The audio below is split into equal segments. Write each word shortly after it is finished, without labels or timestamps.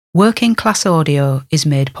Working Class Audio is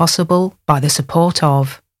made possible by the support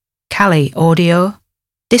of Kali Audio,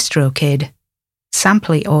 DistroKid,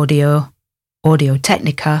 Sampley Audio, Audio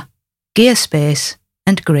Technica, Gearspace,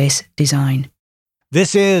 and Grace Design.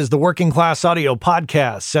 This is the Working Class Audio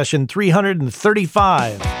Podcast, session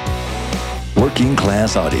 335. Working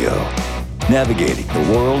Class Audio, navigating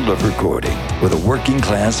the world of recording with a working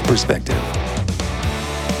class perspective.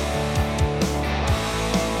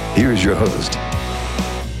 Here's your host,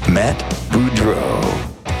 Matt Boudreau.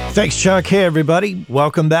 Thanks, Chuck. Hey, everybody.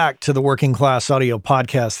 Welcome back to the Working Class Audio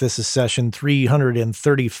Podcast. This is session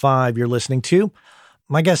 335 you're listening to.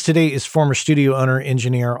 My guest today is former studio owner,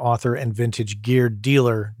 engineer, author, and vintage gear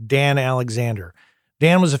dealer, Dan Alexander.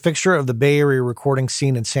 Dan was a fixture of the Bay Area recording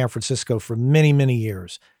scene in San Francisco for many, many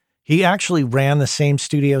years. He actually ran the same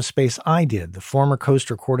studio space I did, the former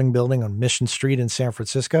Coast Recording Building on Mission Street in San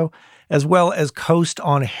Francisco, as well as Coast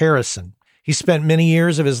on Harrison. He spent many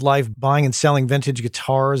years of his life buying and selling vintage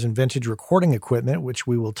guitars and vintage recording equipment, which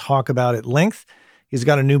we will talk about at length. He's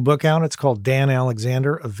got a new book out. It's called Dan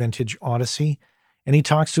Alexander, A Vintage Odyssey. And he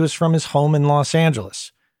talks to us from his home in Los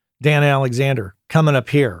Angeles. Dan Alexander, coming up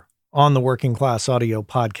here on the Working Class Audio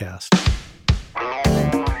Podcast.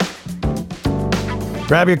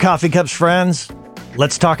 Grab your coffee cups, friends.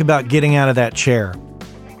 Let's talk about getting out of that chair.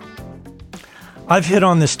 I've hit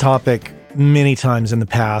on this topic many times in the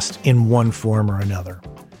past in one form or another.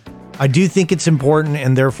 I do think it's important,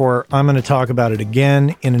 and therefore I'm going to talk about it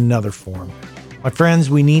again in another form. My friends,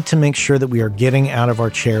 we need to make sure that we are getting out of our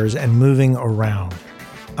chairs and moving around.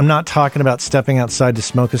 I'm not talking about stepping outside to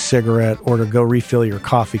smoke a cigarette or to go refill your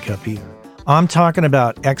coffee cup either. I'm talking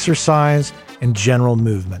about exercise and general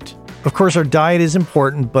movement. Of course, our diet is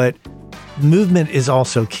important, but movement is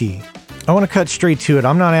also key. I want to cut straight to it.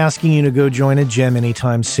 I'm not asking you to go join a gym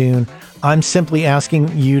anytime soon. I'm simply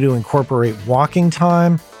asking you to incorporate walking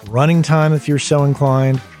time, running time if you're so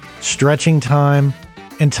inclined, stretching time,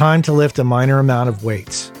 and time to lift a minor amount of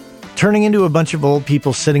weights. Turning into a bunch of old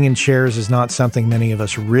people sitting in chairs is not something many of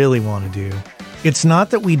us really want to do. It's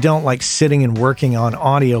not that we don't like sitting and working on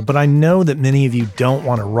audio, but I know that many of you don't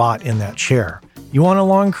want to rot in that chair. You want a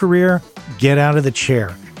long career? Get out of the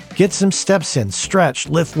chair. Get some steps in, stretch,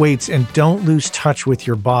 lift weights, and don't lose touch with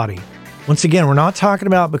your body. Once again, we're not talking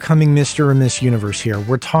about becoming Mr. or Miss Universe here.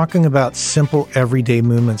 We're talking about simple everyday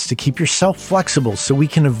movements to keep yourself flexible so we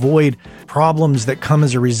can avoid problems that come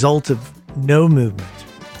as a result of no movement.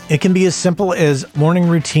 It can be as simple as morning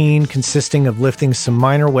routine consisting of lifting some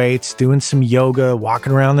minor weights, doing some yoga,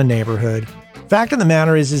 walking around the neighborhood. Fact of the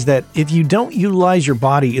matter is that if you don't utilize your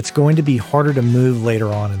body, it's going to be harder to move later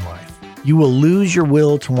on in life. You will lose your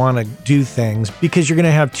will to want to do things because you're going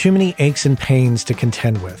to have too many aches and pains to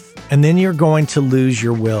contend with. And then you're going to lose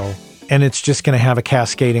your will, and it's just going to have a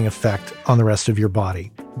cascading effect on the rest of your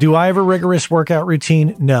body. Do I have a rigorous workout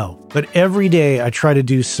routine? No. But every day I try to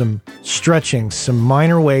do some stretching, some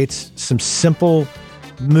minor weights, some simple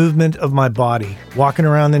movement of my body, walking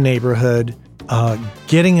around the neighborhood,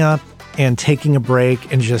 getting up and taking a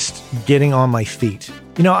break and just getting on my feet.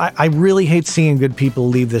 You know, I really hate seeing good people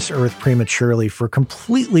leave this earth prematurely for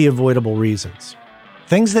completely avoidable reasons.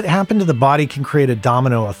 Things that happen to the body can create a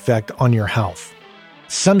domino effect on your health.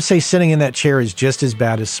 Some say sitting in that chair is just as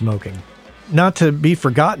bad as smoking. Not to be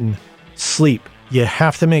forgotten, sleep. You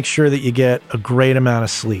have to make sure that you get a great amount of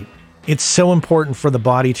sleep. It's so important for the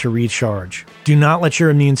body to recharge. Do not let your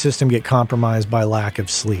immune system get compromised by lack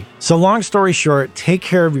of sleep. So long story short, take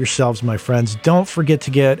care of yourselves, my friends. Don't forget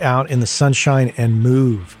to get out in the sunshine and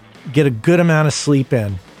move. Get a good amount of sleep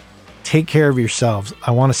in. Take care of yourselves.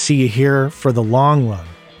 I want to see you here for the long run.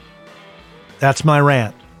 That's my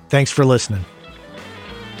rant. Thanks for listening.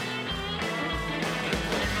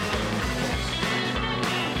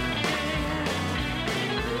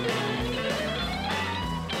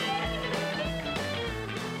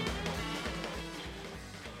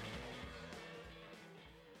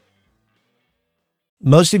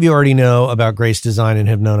 Most of you already know about Grace Design and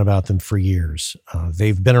have known about them for years.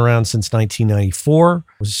 They've been around since 1994. It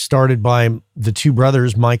was started by the two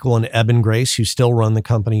brothers, Michael and Eben Grace, who still run the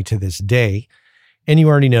company to this day. And you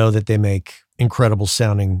already know that they make incredible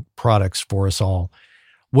sounding products for us all.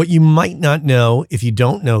 What you might not know, if you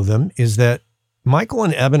don't know them, is that Michael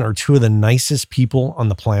and Eben are two of the nicest people on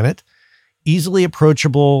the planet. Easily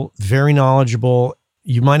approachable, very knowledgeable.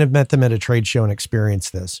 You might have met them at a trade show and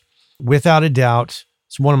experienced this. Without a doubt,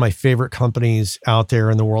 it's one of my favorite companies out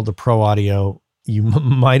there in the world of pro audio. You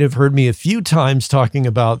might have heard me a few times talking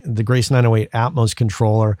about the Grace 908 Atmos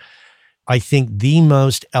controller. I think the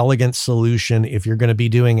most elegant solution, if you're going to be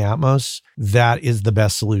doing Atmos, that is the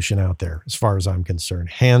best solution out there, as far as I'm concerned,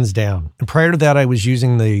 hands down. And prior to that, I was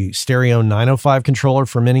using the Stereo 905 controller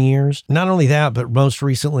for many years. Not only that, but most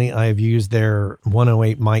recently, I've used their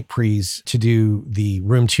 108 mic pre's to do the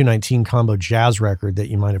Room 219 combo jazz record that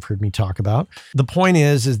you might have heard me talk about. The point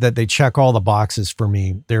is that they check all the boxes for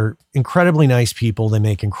me. They're incredibly nice people. They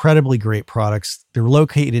make incredibly great products. They're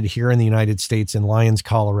located here in the United States in Lyons,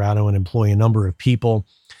 Colorado, and employ a number of people.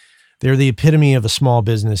 They're the epitome of a small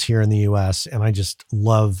business here in the US, and I just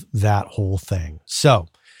love that whole thing. So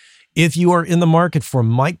if you are in the market for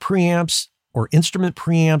mic preamps or instrument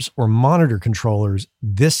preamps or monitor controllers,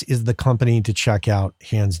 this is the company to check out,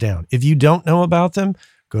 hands down. If you don't know about them,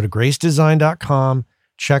 go to gracedesign.com,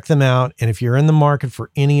 check them out. And if you're in the market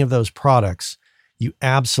for any of those products, you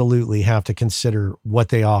absolutely have to consider what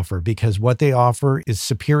they offer, because what they offer is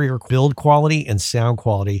superior build quality and sound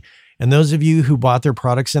quality. And those of you who bought their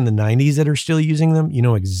products in the 90s that are still using them, you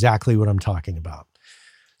know exactly what I'm talking about.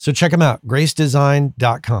 So check them out,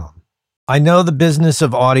 gracedesign.com. I know the business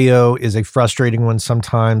of audio is a frustrating one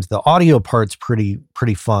sometimes. The audio part's pretty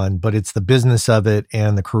fun, but it's the business of it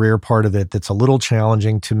and the career part of it that's a little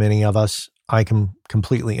challenging to many of us. I can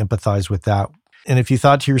completely empathize with that. And if you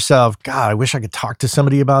thought to yourself, God, I wish I could talk to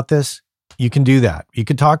somebody about this, you can do that. You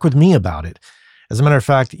can talk with me about it. As a matter of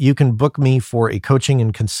fact, you can book me for a coaching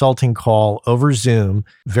and consulting call over Zoom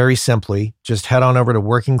very simply. Just head on over to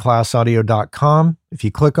workingclassaudio.com. If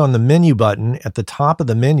you click on the menu button at the top of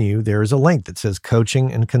the menu, there is a link that says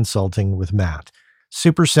Coaching and Consulting with Matt.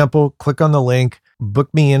 Super simple. Click on the link,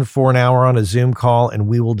 book me in for an hour on a Zoom call, and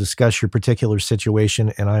we will discuss your particular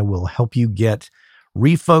situation, and I will help you get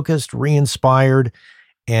refocused, re-inspired,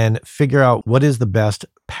 and figure out what is the best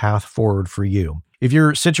path forward for you. If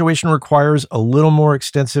your situation requires a little more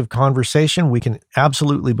extensive conversation, we can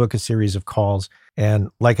absolutely book a series of calls and,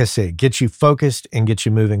 like I say, get you focused and get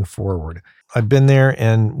you moving forward. I've been there,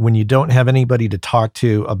 and when you don't have anybody to talk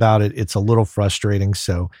to about it, it's a little frustrating.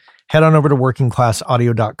 So head on over to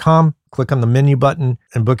workingclassaudio.com, click on the menu button,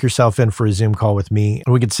 and book yourself in for a Zoom call with me.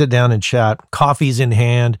 And we could sit down and chat, coffees in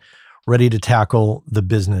hand, ready to tackle the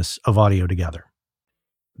business of audio together.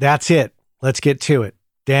 That's it. Let's get to it.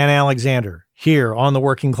 Dan Alexander, here on the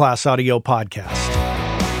Working Class Audio Podcast.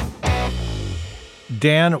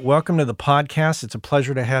 Dan, welcome to the podcast. It's a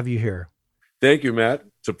pleasure to have you here. Thank you, Matt.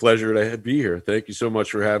 It's a pleasure to be here. Thank you so much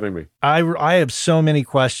for having me. I have so many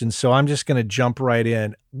questions, so I'm just going to jump right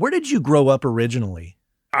in. Where did you grow up originally?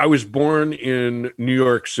 I was born in New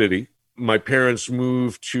York City. My parents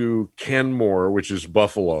moved to Kenmore, which is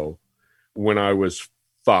Buffalo, when I was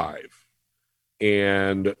 5.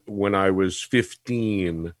 And when I was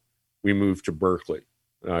 15, we moved to Berkeley.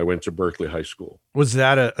 I went to Berkeley High School. Was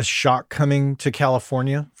that a shock coming to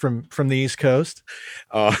California from the East Coast?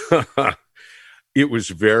 It was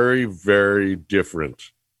very, very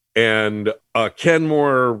different. And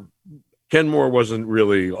Kenmore wasn't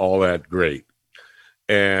really all that great.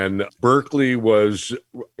 And Berkeley was,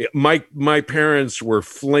 my parents were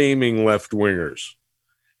flaming left-wingers.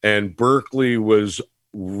 And Berkeley was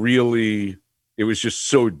really, it was just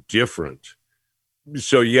so different.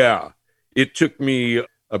 So yeah, it took me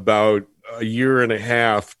about a year and a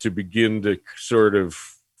half to begin to sort of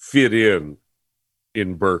fit in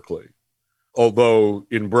Berkeley. Although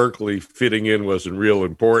in Berkeley, fitting in wasn't real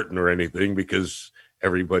important or anything because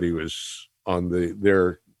everybody was on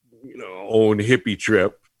their own hippie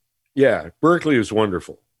trip. Yeah, Berkeley is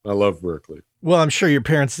wonderful. I love Berkeley. Well, I'm sure your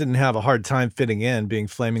parents didn't have a hard time fitting in, being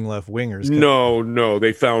flaming left-wingers. No,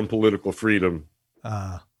 they found political freedom.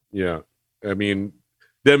 Yeah. I mean,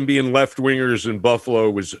 them being left-wingers in Buffalo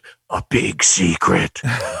was a big secret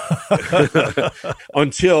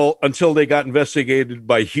until they got investigated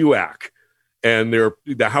by HUAC and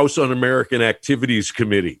the House Un-American Activities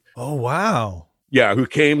Committee. Oh, wow. Yeah, who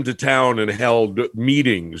came to town and held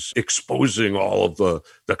meetings exposing all of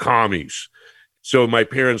the commies. So my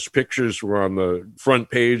parents' pictures were on the front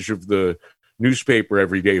page of the newspaper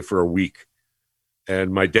every day for a week.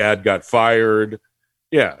 And my dad got fired.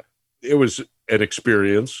 Yeah, it was an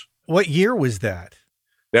experience. What year was that?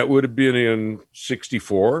 That would have been in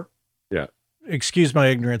 64. Yeah. Excuse my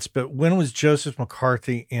ignorance, but when was Joseph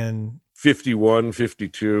McCarthy in? 51,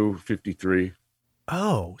 52, 53.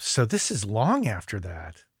 Oh, so this is long after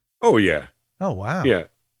that. Oh, yeah. Oh, wow. Yeah.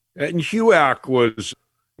 And HUAC was,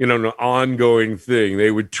 an ongoing thing. They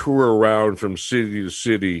would tour around from city to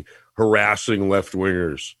city harassing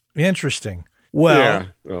left-wingers. Interesting. Well,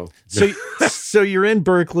 yeah. So you're in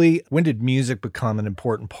Berkeley. When did music become an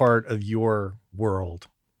important part of your world?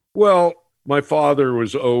 Well, my father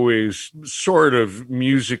was always sort of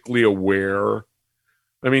musically aware.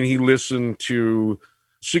 I mean, he listened to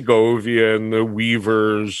Segovia and the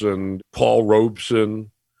Weavers and Paul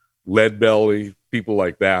Robeson, Leadbelly, people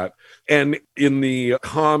like that. And in the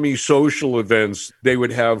commie social events, they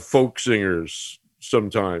would have folk singers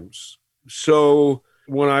sometimes. So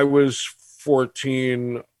when I was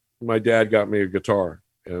 14, my dad got me a guitar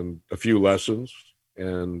and a few lessons,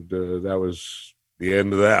 and that was the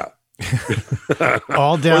end of that.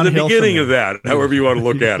 All downhill. Or the beginning of that, however you want to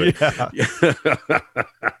look at it. Yeah.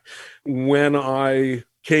 When I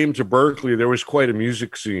came to Berkeley, there was quite a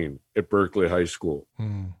music scene at Berkeley High School.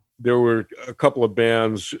 There were a couple of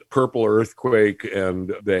bands, Purple Earthquake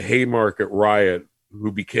and the Haymarket Riot,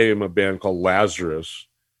 who became a band called Lazarus.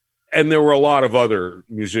 And there were a lot of other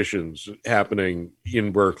musicians happening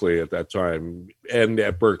in Berkeley at that time and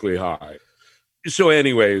at Berkeley High. So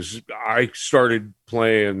anyways, I started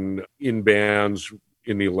playing in bands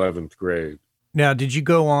in the 11th grade. Now, did you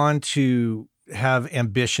go on to have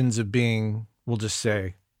ambitions of being, we'll just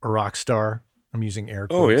say, a rock star? I'm using air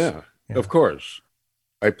quotes. Oh, yeah, of course.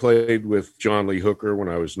 I played with John Lee Hooker when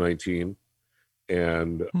I was 19,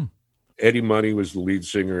 and Eddie Money was the lead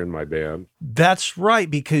singer in my band. That's right,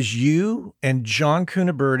 because you and John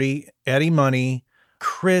Cuniberti, Eddie Money,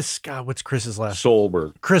 Chris, God, what's Chris's last name?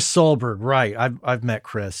 Solberg. Chris Solberg, right. I've met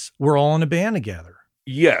Chris. We're all in a band together.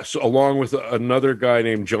 Yes, along with another guy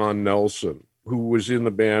named John Nelson, who was in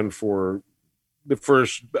the band for the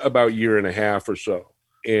first about year and a half or so.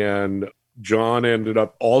 And John ended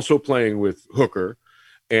up also playing with Hooker,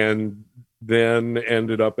 and then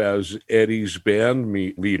ended up as Eddie's band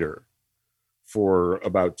leader for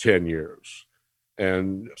about 10 years.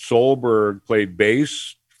 And Solberg played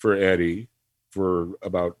bass for Eddie for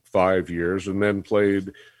about 5 years, and then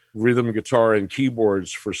played rhythm guitar and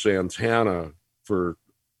keyboards for Santana for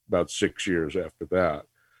about 6 years after that.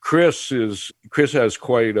 Chris has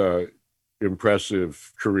quite a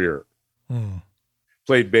impressive career.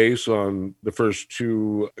 Played bass on the first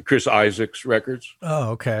two Chris Isaacs records.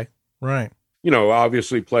 Oh, okay. Right. You know,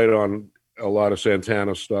 obviously played on a lot of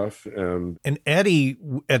Santana stuff. And Eddie,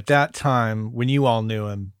 at that time, when you all knew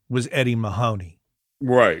him, was Eddie Mahoney.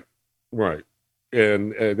 Right.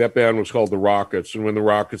 And that band was called the Rockets. And when the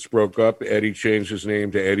Rockets broke up, Eddie changed his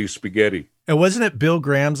name to Eddie Spaghetti. And wasn't it Bill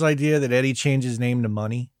Graham's idea that Eddie changed his name to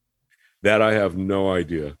Money? That I have no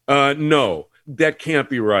idea. No, that can't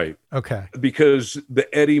be right. Okay. Because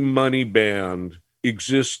the Eddie Money Band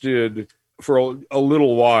existed for a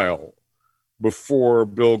little while before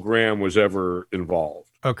Bill Graham was ever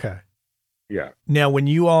involved. Okay. Yeah. Now, when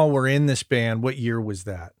you all were in this band, what year was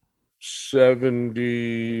that?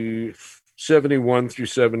 71 through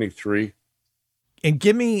 73. And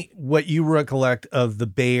give me what you recollect of the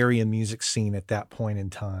Bay Area music scene at that point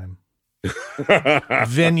in time.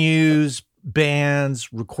 Venues,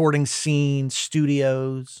 bands, recording scenes,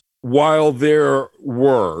 studios. While there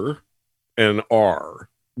were and are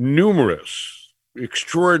numerous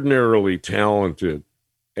extraordinarily talented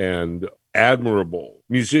and admirable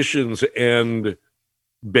musicians and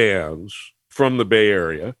bands from the Bay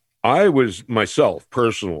Area, I was myself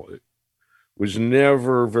personally was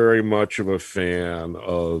never very much of a fan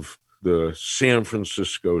of the San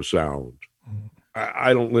Francisco sound.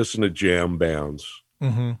 I don't listen to jam bands.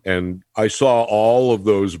 And I saw all of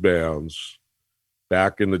those bands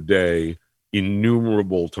back in the day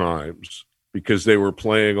innumerable times because they were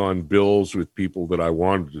playing on bills with people that I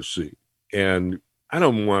wanted to see. And I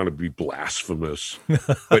don't want to be blasphemous,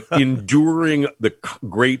 but enduring the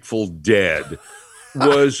Grateful Dead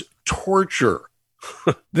was torture.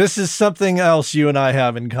 This is something else you and I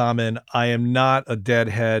have in common. I am not a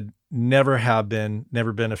Deadhead, never have been,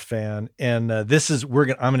 never been a fan. And I'm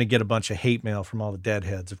going to get a bunch of hate mail from all the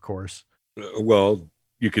Deadheads, of course. Well,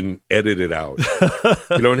 you can edit it out.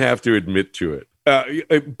 You don't have to admit to it.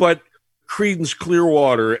 But Creedence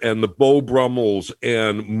Clearwater and the Beau Brummels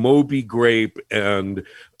and Moby Grape and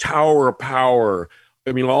Tower of Power,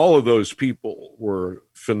 I mean, all of those people were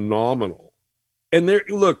phenomenal. And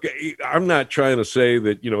look, I'm not trying to say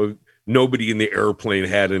that, nobody in the Airplane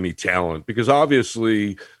had any talent, because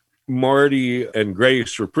obviously Marty and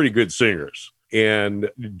Grace were pretty good singers,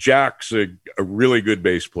 and Jack's a really good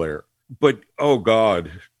bass player. But, oh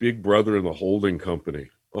God, Big Brother and the Holding Company.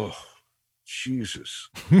 Oh, Jesus.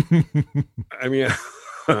 I mean,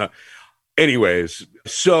 anyways,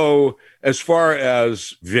 so as far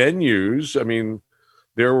as venues, I mean,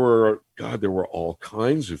 there were all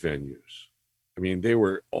kinds of venues. I mean, they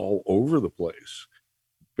were all over the place.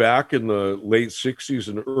 Back in the late 60s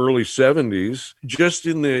and early 70s, just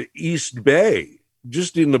in the East Bay,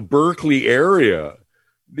 just in the Berkeley area,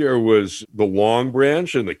 There was the Long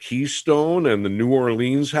Branch and the Keystone and the New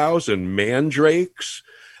Orleans House and Mandrake's,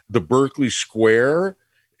 the Berkeley Square.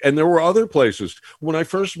 And there were other places. When I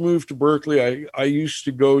first moved to Berkeley, I used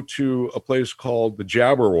to go to a place called the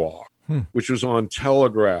Jabberwock, which was on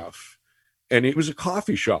Telegraph. And it was a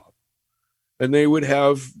coffee shop. And they would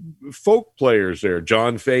have folk players there,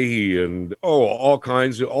 John Fahey and all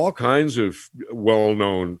kinds of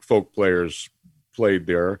well-known folk players played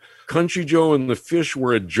there. Country Joe and the Fish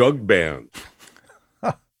were a jug band.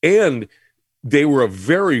 And they were a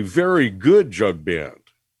very, very good jug band.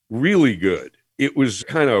 Really good. It was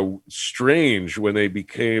kind of strange when they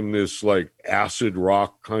became this like acid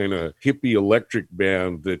rock kind of hippie electric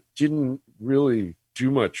band that didn't really do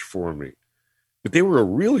much for me. But they were a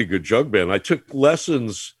really good jug band. I took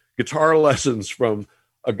guitar lessons from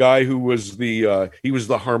a guy who was he was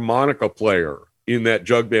the harmonica player in that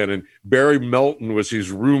jug band, and Barry Melton was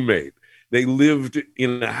his roommate. They lived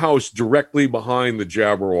in a house directly behind the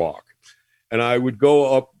Jabberwock. And I would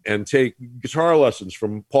go up and take guitar lessons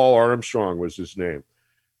from Paul Armstrong was his name.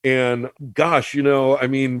 And gosh,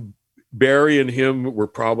 Barry and him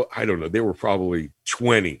were they were probably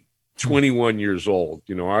 21 years old.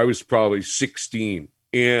 I was probably 16.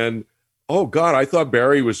 And oh God, I thought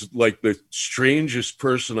Barry was like the strangest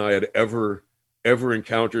person I had ever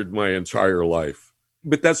encountered my entire life.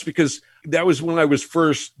 But that's because that was when I was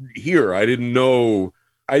first here. I didn't know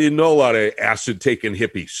a lot of acid taking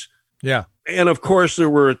hippies. Yeah. And of course, there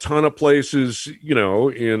were a ton of places,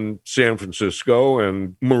 in San Francisco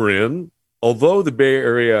and Marin. Although the Bay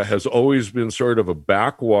Area has always been sort of a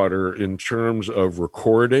backwater in terms of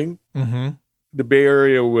recording, the Bay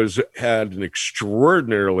Area had an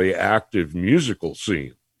extraordinarily active musical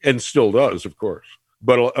scene, and still does, of course.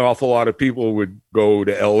 But an awful lot of people would go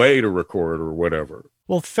to LA to record or whatever.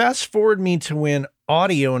 Well, fast forward me to when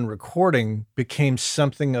audio and recording became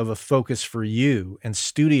something of a focus for you and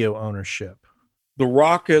studio ownership. The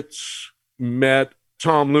Rockets met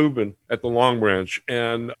Tom Lubin at the Long Branch,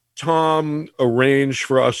 and Tom arranged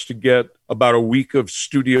for us to get about a week of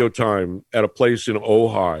studio time at a place in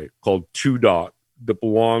Ojai called Two Dot that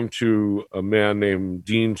belonged to a man named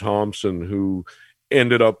Dean Thompson, who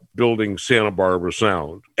ended up building Santa Barbara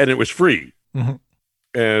Sound, and it was free.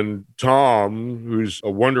 And Tom, who's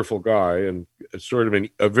a wonderful guy and sort of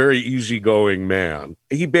a very easygoing man,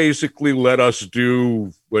 he basically let us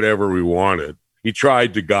do whatever we wanted. He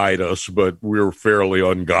tried to guide us, but we were fairly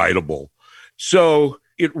unguidable. So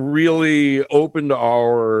it really opened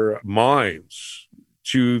our minds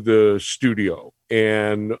to the studio.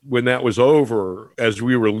 And when that was over, as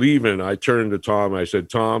we were leaving, I turned to Tom. I said,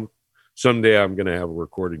 Tom, someday I'm going to have a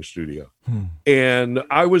recording studio. And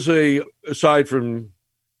I was aside from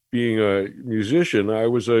being a musician, I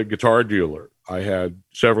was a guitar dealer. I had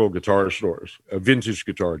several guitar stores, a vintage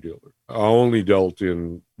guitar dealer. I only dealt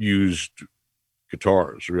in used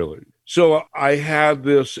guitars, really. So I had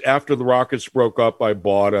this, after the Rockets broke up, I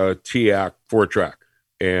bought a TEAC 4-track,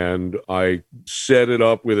 and I set it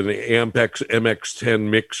up with an Ampex MX-10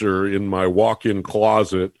 mixer in my walk-in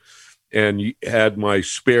closet and had my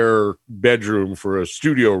spare bedroom for a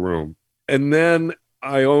studio room. And then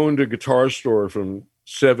I owned a guitar store from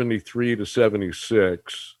 73 to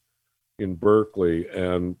 76 in Berkeley.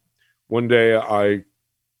 And one day I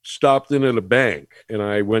stopped in at a bank and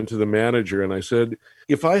I went to the manager and I said,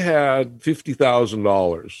 if I had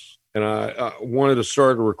 $50,000 and I wanted to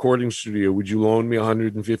start a recording studio, would you loan me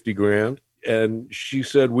 $150,000? And she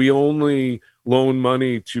said, we only loan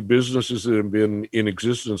money to businesses that have been in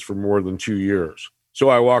existence for more than 2 years. So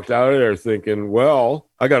I walked out of there thinking, well,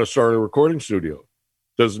 I got to start a recording studio.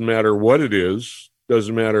 Doesn't matter what it is.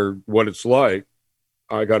 Doesn't matter what it's like.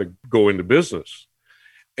 I got to go into business.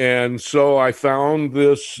 And so I found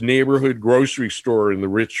this neighborhood grocery store in the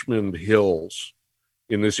Richmond Hills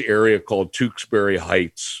in this area called Tewksbury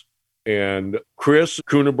Heights. And Chris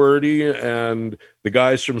Cuniberti and the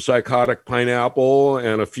guys from Psychotic Pineapple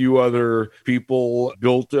and a few other people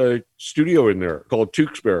built a studio in there called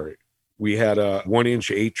Tewksbury. We had a 1-inch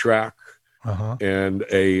 8-track and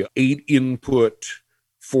a 8-input,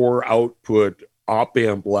 4-output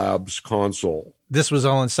Op-Amp Labs console. This was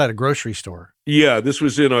all inside a grocery store. Yeah, this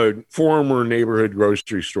was in a former neighborhood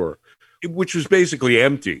grocery store, which was basically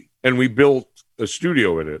empty. And we built a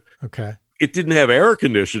studio in it. Okay. It didn't have air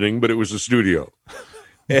conditioning, but it was a studio.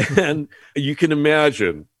 And you can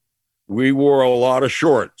imagine, we wore a lot of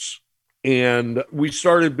shorts. And we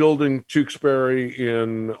started building Tewksbury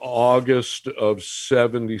in August of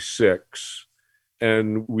 76.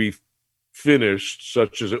 And we finished,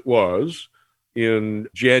 such as it was, in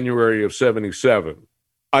January of 77.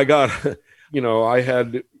 I got, I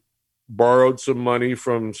had borrowed some money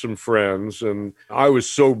from some friends, and I was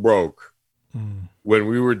so broke. When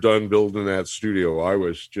we were done building that studio, I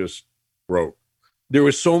was just broke. There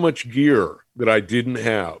was so much gear that I didn't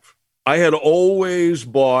have. I had always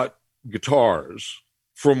bought guitars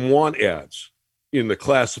from want ads in the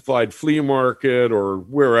classified flea market or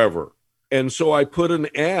wherever. And so I put an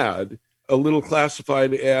ad, a little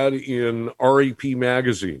classified ad in REP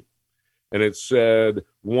magazine. And it said,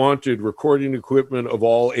 wanted recording equipment of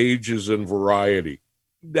all ages and variety.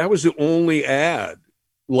 That was the only ad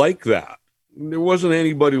like that. There wasn't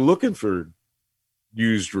anybody looking for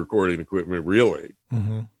used recording equipment, really.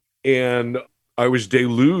 Mm-hmm. And I was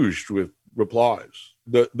deluged with replies.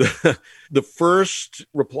 The first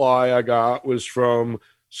reply I got was from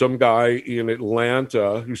some guy in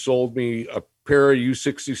Atlanta who sold me a pair of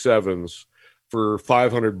U67s for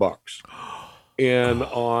 $500. And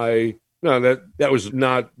that was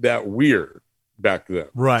not that weird back then.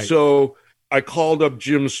 Right. So I called up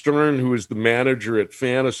Jim Stern, who was the manager at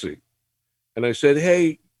Fantasy. And I said,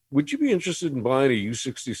 hey, would you be interested in buying a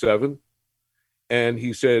U67? And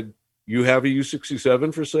he said, you have a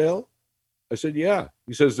U67 for sale? I said, yeah.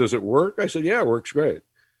 He says, does it work? I said, yeah, it works great.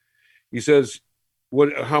 He says,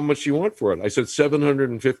 how much do you want for it? I said,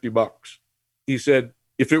 $750. He said,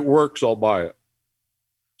 if it works, I'll buy it.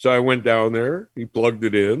 So I went down there, he plugged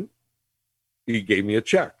it in, he gave me a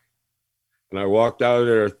check. And I walked out of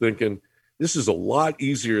there thinking, this is a lot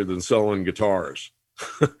easier than selling guitars.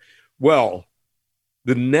 Well,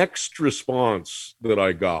 the next response that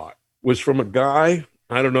I got was from a guy,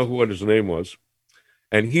 I don't know what his name was,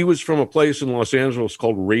 and he was from a place in Los Angeles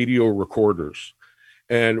called Radio Recorders.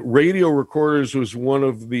 And Radio Recorders was one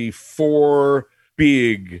of the 4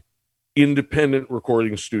 big independent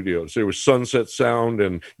recording studios. There was Sunset Sound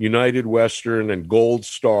and United Western and Gold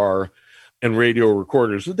Star and Radio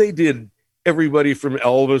Recorders. They did everybody from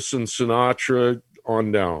Elvis and Sinatra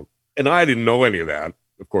on down. And I didn't know any of that,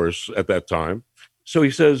 of course, at that time. So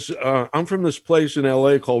he says, I'm from this place in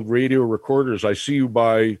LA called Radio Recorders. I see you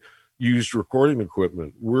buy used recording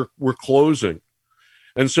equipment. We're closing.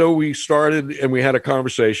 And so we started and we had a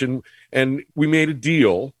conversation and we made a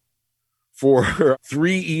deal for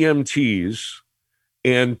 3 EMTs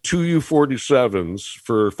and 2 U47s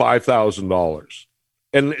for $5,000.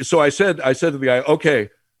 And so I said to the guy, okay,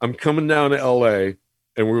 I'm coming down to LA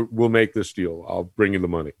and we'll make this deal. I'll bring you the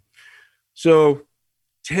money. So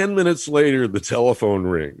 10 minutes later, the telephone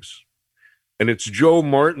rings and it's Joe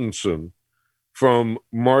Martinson from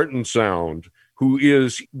Martin Sound, who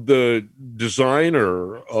is the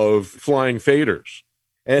designer of Flying Faders.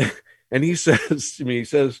 And he says to me, he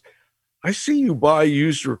says, I see you buy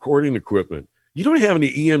used recording equipment. You don't have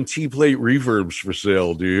any EMT plate reverbs for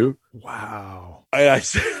sale, do you? Wow. I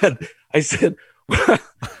said,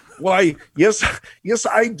 why, yes,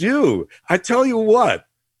 I do. I tell you what,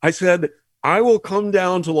 I said, I will come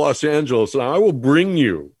down to Los Angeles and I will bring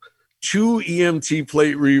you 2 EMT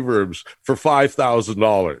plate reverbs for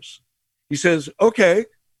 $5,000. He says, okay.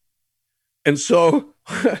 And so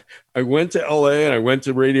I went to LA and I went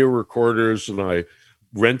to Radio Recorders and I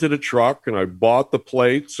rented a truck and I bought the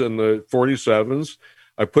plates and the 47s.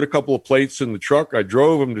 I put a couple of plates in the truck. I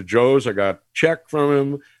drove them to Joe's. I got a check from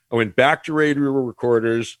him. I went back to Radio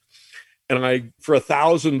Recorders and for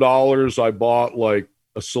 $1,000, I bought like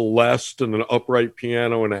a Celeste and an upright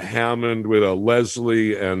piano and a Hammond with a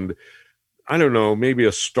Leslie and I don't know, maybe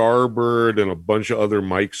a Starbird and a bunch of other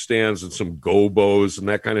mic stands and some gobos and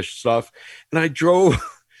that kind of stuff. And I drove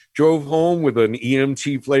home with an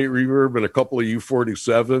EMT plate reverb and a couple of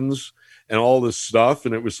U47s and all this stuff.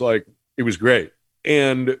 And it was great.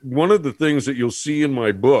 And one of the things that you'll see in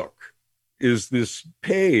my book is this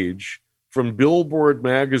page from Billboard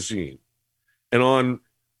magazine. And on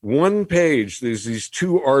one page, there's these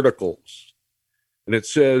 2 articles. And it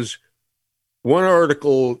says, one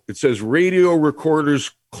article, it says, Radio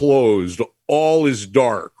Recorders closed, all is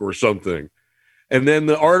dark or something. And then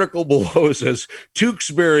the article below says,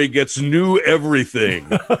 Tewksbury gets new everything.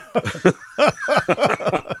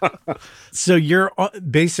 So you're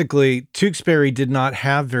basically, Tewksbury did not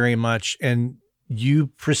have very much, and you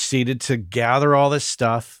proceeded to gather all this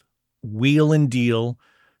stuff, wheel and deal,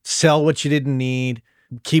 sell what you didn't need,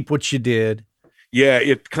 keep what you did. Yeah,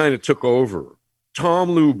 it kind of took over.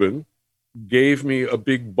 Tom Lubin gave me a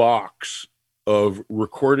big box of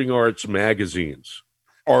Recording Arts magazines,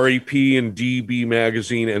 REP and DB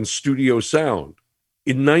magazine and Studio Sound.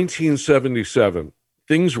 In 1977,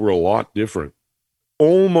 things were a lot different.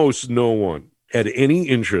 Almost no one had any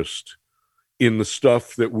interest in the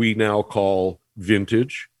stuff that we now call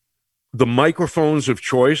vintage. The microphones of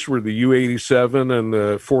choice were the U87 and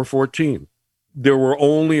the 414. There were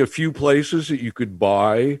only a few places that you could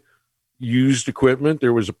buy used equipment.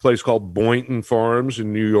 There was a place called Boynton Farms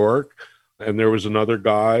in New York, and there was another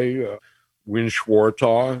guy, Win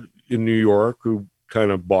Schwartaw in New York, who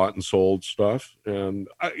kind of bought and sold stuff. And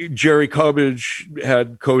Jerry Cubbage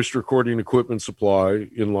had Coast Recording Equipment Supply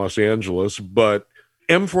in Los Angeles, but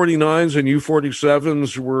M49s and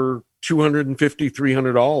U47s were $250,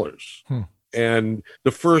 $300. And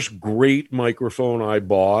the first great microphone I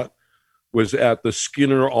bought was at the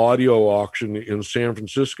Skinner Audio Auction in San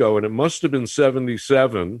Francisco, and it must have been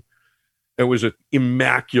 77. It was an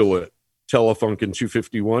immaculate Telefunken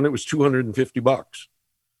 251. It was $250.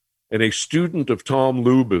 And a student of Tom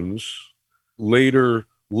Lubin's later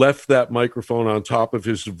left that microphone on top of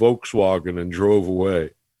his Volkswagen and drove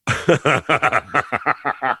away.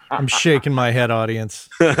 I'm shaking my head, audience.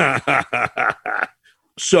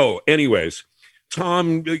 So, anyways,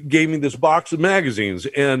 Tom gave me this box of magazines,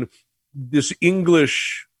 and this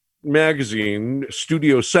English magazine,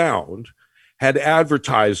 Studio Sound, had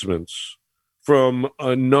advertisements from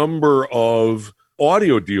a number of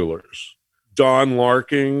audio dealers. Don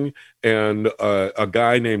Larking and a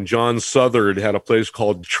guy named John Southard had a place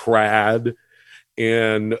called Trad,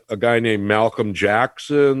 and a guy named Malcolm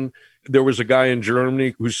Jackson. There was a guy in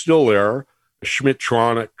Germany who's still there,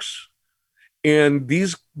 Schmidtronics. And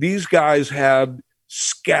these guys had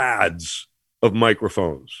scads of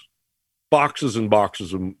microphones, boxes and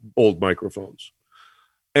boxes of old microphones.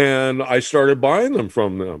 And I started buying them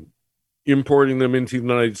from them, importing them into the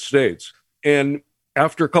United States. And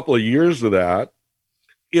after a couple of years of that,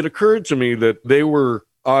 it occurred to me that they were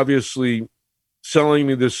obviously selling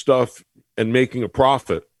me this stuff and making a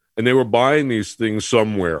profit, and they were buying these things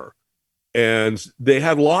somewhere, and they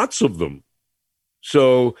had lots of them.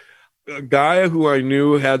 So a guy who I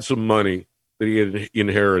knew had some money that he had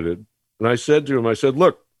inherited, and I said to him, I said,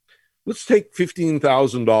 look, let's take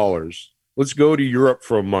 $15,000. Let's go to Europe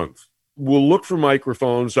for a month. We'll look for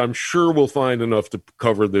microphones. I'm sure we'll find enough to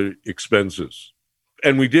cover the expenses.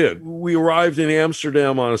 And we did. We arrived in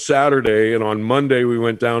Amsterdam on a Saturday, and on Monday we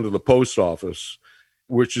went down to the post office,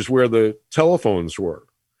 which is where the telephones were,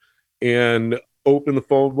 and opened the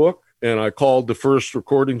phone book, and I called the first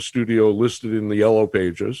recording studio listed in the Yellow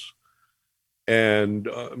Pages, and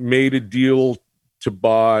made a deal to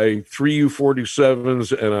buy 3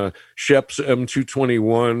 U47s and a Schoeps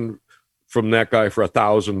M221 from that guy for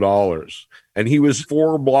 $1,000. And he was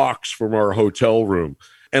 4 blocks from our hotel room.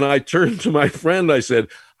 And I turned to my friend, I said,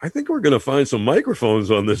 I think we're going to find some microphones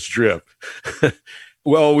on this trip.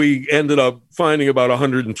 Well, we ended up finding about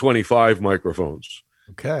 125 microphones.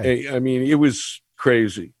 Okay. I mean, it was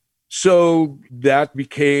crazy. So that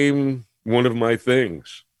became one of my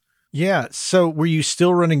things. Yeah. So were you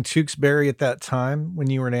still running Tewksbury at that time when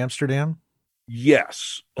you were in Amsterdam?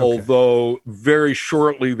 Yes. Okay. Although very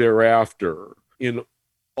shortly thereafter, in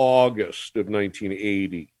August of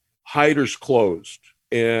 1980, Hyder's closed.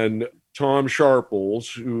 And Tom Sharples,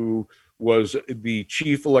 who was the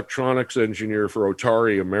chief electronics engineer for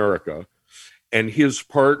Otari America, and his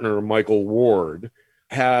partner, Michael Ward,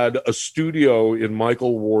 had a studio in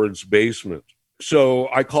Michael Ward's basement. So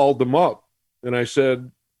I called them up and I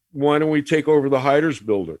said, why don't we take over the Hyder's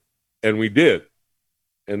building? And we did.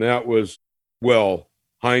 And that was, well,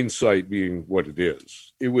 hindsight being what it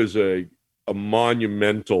is. It was a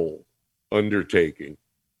monumental undertaking.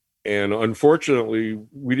 And unfortunately,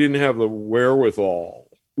 we didn't have the wherewithal.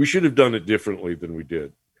 We should have done it differently than we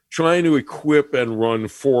did. Trying to equip and run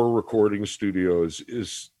 4 recording studios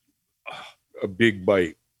is a big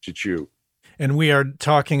bite to chew. And we are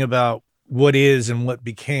talking about what is and what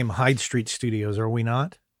became Hyde Street Studios, are we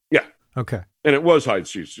not? Yeah. Okay. And it was Hyde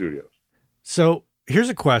Street Studios. So here's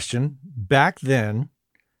a question. Back then,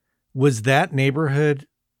 was that neighborhood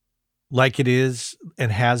like it is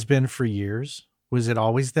and has been for years? Was it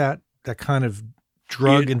always that kind of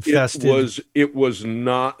drug infested? It was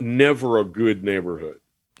never a good neighborhood.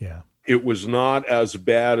 Yeah. It was not as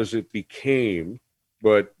bad as it became,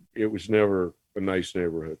 but it was never a nice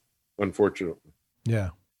neighborhood, unfortunately. Yeah.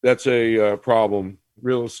 That's a problem,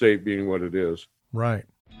 real estate being what it is. Right.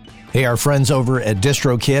 Hey, our friends over at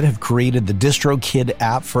DistroKid have created the DistroKid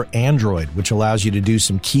app for Android, which allows you to do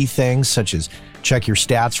some key things such as check your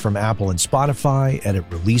stats from Apple and Spotify, edit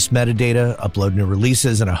release metadata, upload new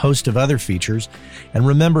releases, and a host of other features. And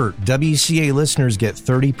remember, WCA listeners get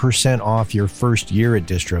 30% off your first year at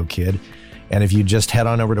DistroKid. And if you just head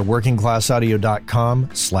on over to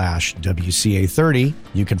workingclassaudio.com/WCA30,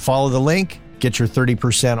 you can follow the link, get your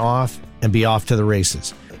 30% off, and be off to the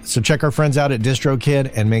races. So check our friends out at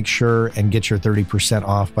DistroKid and make sure and get your 30%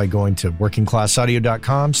 off by going to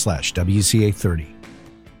workingclassaudio.com/WCA30.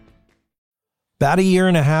 About a year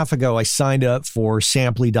and a half ago, I signed up for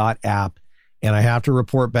Samply.app, and I have to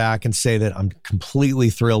report back and say that I'm completely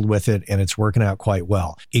thrilled with it, and it's working out quite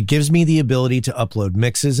well. It gives me the ability to upload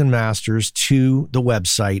mixes and masters to the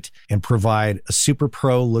website and provide a super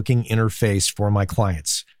pro looking interface for my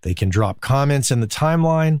clients. They can drop comments in the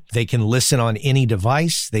timeline. They can listen on any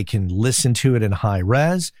device. They can listen to it in high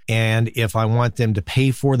res. And if I want them to pay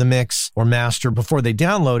for the mix or master before they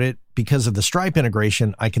download it, because of the Stripe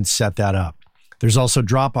integration, I can set that up. There's also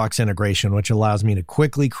Dropbox integration, which allows me to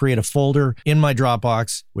quickly create a folder in my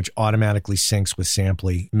Dropbox, which automatically syncs with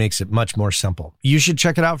Samply, makes it much more simple. You should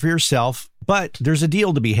check it out for yourself, but there's a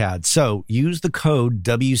deal to be had. So use the code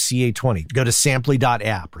WCA20. Go to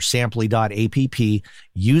Samply.app or Samply.app.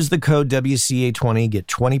 Use the code WCA20, get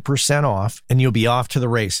 20% off, and you'll be off to the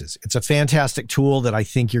races. It's a fantastic tool that I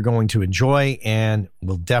think you're going to enjoy and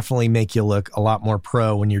will definitely make you look a lot more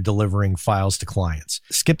pro when you're delivering files to clients.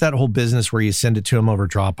 Skip that whole business where you send it to them over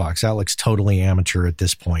Dropbox. That looks totally amateur at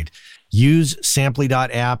this point. Use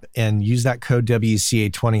Samply.app and use that code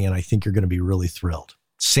WCA20, and I think you're going to be really thrilled.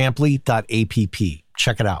 Samply.app.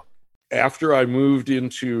 Check it out. After I moved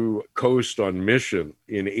into Coast on Mission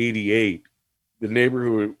in 88, the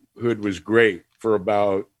neighborhood was great for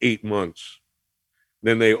about 8 months.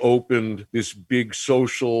 Then they opened this big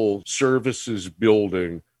social services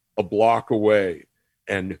building a block away,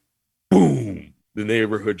 and boom, the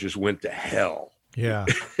neighborhood just went to hell. Yeah.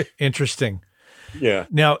 Interesting. Yeah.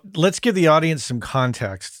 Now, let's give the audience some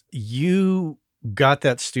context. You got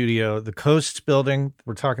that studio, the Coast building.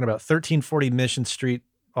 We're talking about 1340 Mission Street,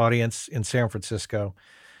 audience in San Francisco.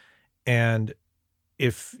 And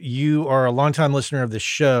if you are a longtime listener of the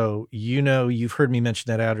show, you know you've heard me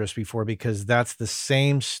mention that address before, because that's the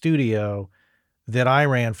same studio that I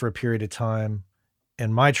ran for a period of time,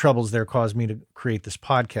 and my troubles there caused me to create this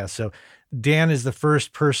podcast. So Dan is the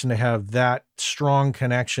first person to have that strong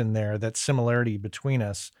connection there, that similarity between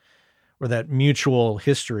us, or that mutual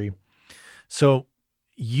history. So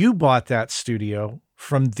you bought that studio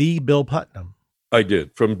from the Bill Putnam. I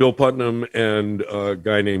did, from Bill Putnam and a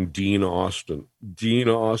guy named Dean Austin. Dean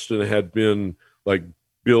Austin had been like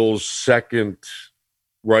Bill's second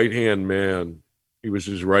right-hand man. He was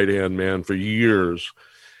his right-hand man for years.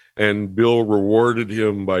 And Bill rewarded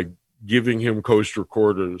him by giving him Coast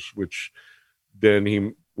Recorders, which then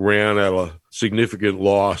he ran at a significant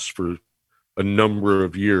loss for a number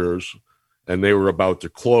of years. And they were about to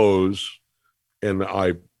close. And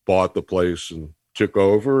I bought the place and took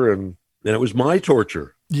over, and it was my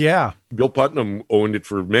torture. Yeah. Bill Putnam owned it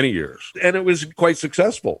for many years, and it was quite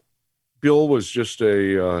successful. Bill was just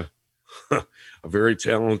a very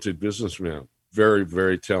talented businessman, very,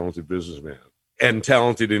 very talented businessman, and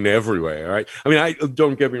talented in every way. Right? I mean,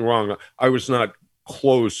 don't get me wrong. I was not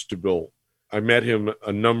close to Bill. I met him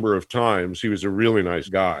a number of times. He was a really nice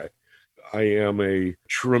guy. I am a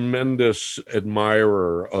tremendous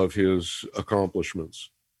admirer of his accomplishments.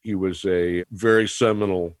 He was a very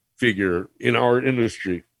seminal figure in our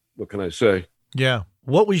industry. What can I say? Yeah.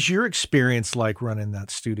 What was your experience like running that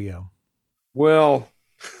studio? Well,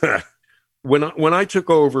 when I took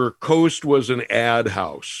over, Coast was an ad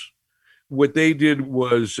house. What they did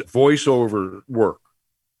was voiceover work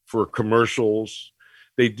for commercials.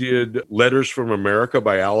 They did Letters from America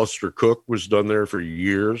by Alistair Cook, was done there for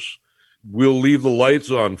years. We'll Leave the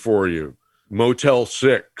Lights On for You. Motel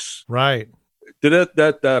 6. Right.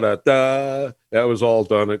 Da-da-da-da-da-da. That was all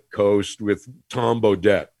done at Coast with Tom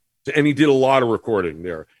Bodette. And he did a lot of recording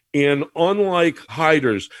there. And unlike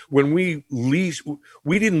Hiders, when we leased,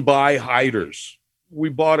 we didn't buy Hiders. We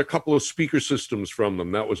bought a couple of speaker systems from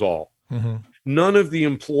them. That was all. Mm-hmm. None of the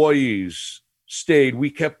employees stayed.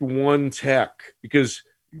 We kept one tech because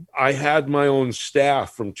I had my own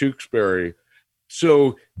staff from Tewksbury.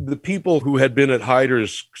 So the people who had been at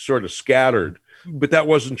Hiders sort of scattered. But that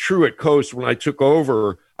wasn't true at Coast. When I took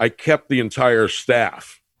over, I kept the entire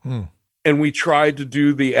staff. And we tried to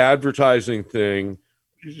do the advertising thing.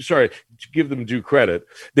 Sorry, to give them due credit.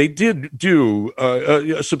 They did do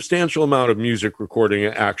a substantial amount of music recording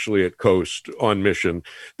actually at Coast on Mission.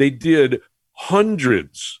 They did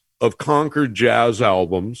hundreds of Concord jazz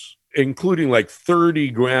albums, including like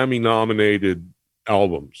 30 Grammy-nominated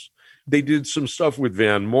albums. They did some stuff with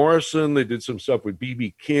Van Morrison. They did some stuff with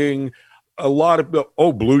B.B. King. A lot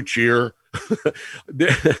of, Blue Cheer.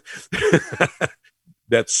 That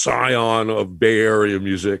scion of Bay Area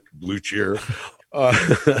music, Blue Cheer.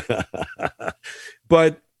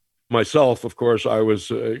 But myself, of course, I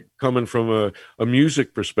was coming from a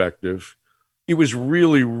music perspective. It was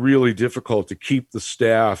really, really difficult to keep the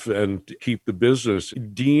staff and to keep the business.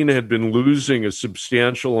 Dean had been losing a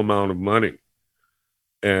substantial amount of money.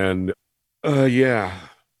 And Yeah.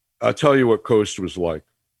 I'll tell you what Coast was like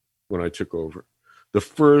when I took over. The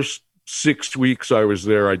first 6 weeks I was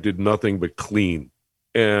there, I did nothing but clean.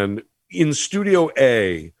 And in Studio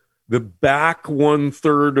A, the back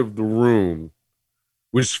 1/3 of the room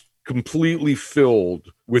was completely filled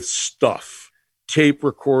with stuff, tape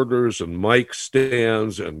recorders and mic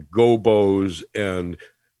stands and gobos, and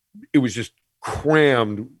it was just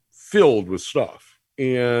crammed, filled with stuff.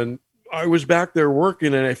 And I was back there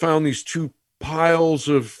working, and I found these 2 piles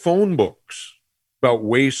of phone books, about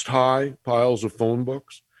waist high piles of phone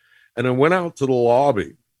books. And I went out to the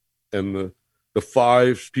lobby, and the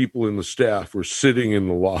 5 people in the staff were sitting in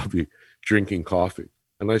the lobby drinking coffee.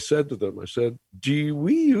 And I said to them, do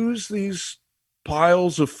we use these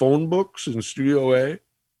piles of phone books in Studio A?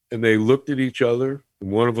 And they looked at each other,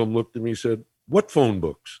 and one of them looked at me and said, what phone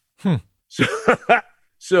books?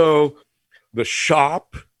 So the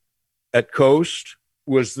shop at Coast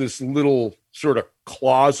was this little sort of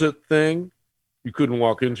closet thing. You couldn't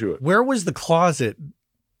walk into it. Where was the closet?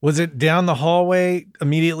 Was it down the hallway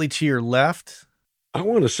immediately to your left? I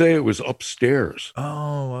want to say it was upstairs.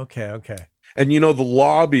 Oh, okay. And the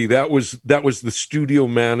lobby, that was the studio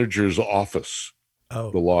manager's office. Oh.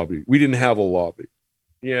 The lobby. We didn't have a lobby.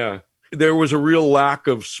 Yeah. There was a real lack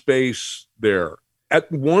of space there.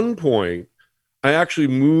 At one point, I actually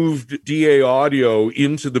moved DA Audio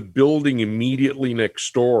into the building immediately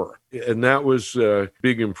next door. And that was a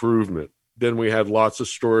big improvement. Then we had lots of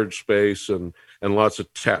storage space and lots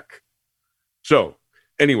of tech. So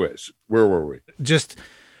anyways, where were we? Just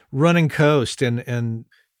running Coast and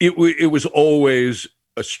it was always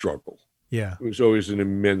a struggle. Yeah. It was always an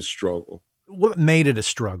immense struggle. What made it a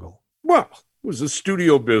struggle? Well, it was a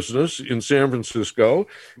studio business in San Francisco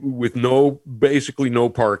with basically no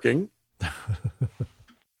parking.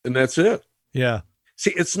 And that's it. Yeah.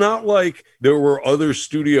 See, it's not like there were other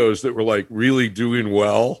studios that were like really doing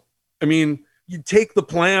well. I mean, you take The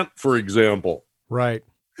Plant, for example. Right.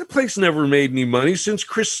 That place never made any money since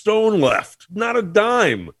Chris Stone left. Not a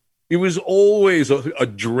dime. It was always a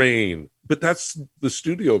drain. But that's the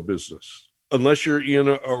studio business. Unless you're in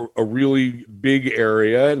a really big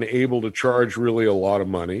area and able to charge really a lot of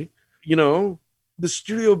money. The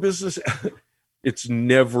studio business, it's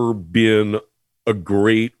never been a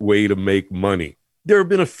great way to make money. There have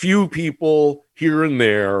been a few people here and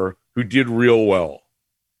there who did real well.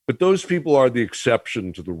 But those people are the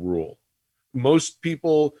exception to the rule. Most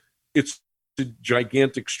people, it's a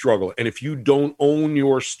gigantic struggle. And if you don't own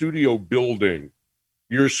your studio building,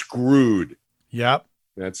 you're screwed. Yep.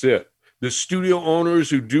 That's it. The studio owners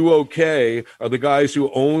who do okay are the guys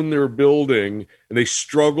who own their building and they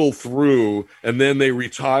struggle through and then they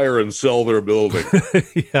retire and sell their building.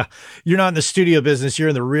 Yeah. You're not in the studio business. You're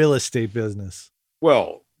in the real estate business.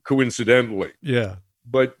 Well, coincidentally. Yeah.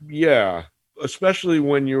 But yeah, especially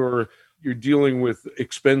when you're dealing with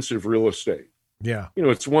expensive real estate. Yeah.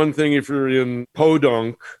 It's one thing if you're in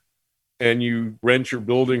Podunk and you rent your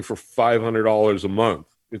building for $500 a month.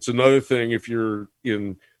 It's another thing if you're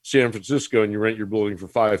in San Francisco and you rent your building for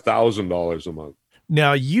 $5,000 a month.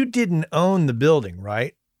 Now, you didn't own the building,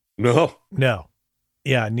 right? No.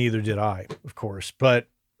 Yeah, neither did I, of course. But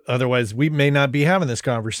otherwise, we may not be having this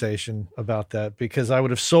conversation about that because I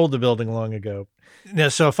would have sold the building long ago. Now,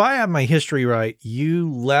 so if I have my history right,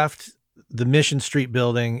 you left the Mission Street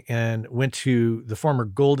building and went to the former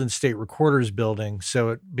Golden State Recorders building. So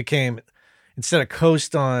it became, instead of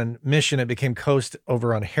Coast on Mission, it became Coast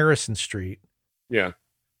over on Harrison Street. Yeah.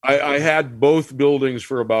 I had both buildings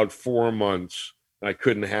for about 4 months. I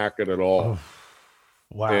couldn't hack it at all. Oh,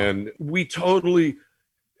 wow. And we totally,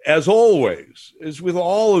 as always, as with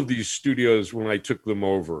all of these studios when I took them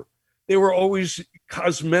over, they were always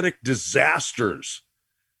cosmetic disasters.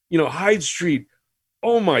 Hyde Street,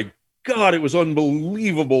 oh my God, it was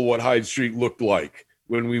unbelievable what Hyde Street looked like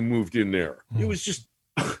when we moved in there. It was just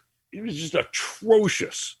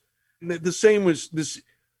atrocious. And the same was this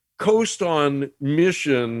Coast on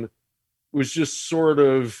Mission was just sort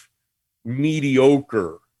of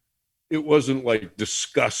mediocre. It wasn't like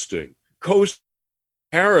disgusting. Coast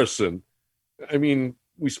Harrison, I mean,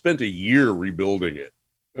 we spent a year rebuilding it.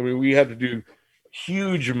 I mean, we had to do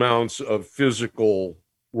huge amounts of physical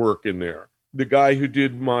work in there. The guy who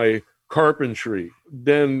did my carpentry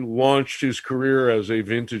then launched his career as a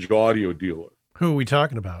vintage audio dealer. Who are we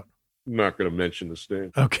talking about? I'm not going to mention his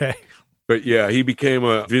name. Okay. But yeah, he became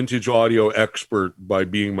a vintage audio expert by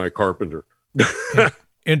being my carpenter.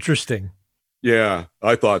 Interesting. Yeah,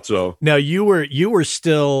 I thought so. Now you were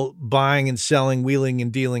still buying and selling, wheeling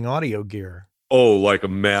and dealing audio gear. Oh, like a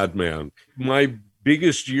madman. My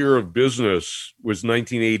biggest year of business was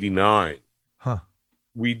 1989. Huh.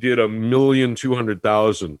 we did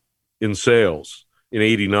 $1,200,000 in sales in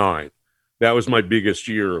 '89. That was my biggest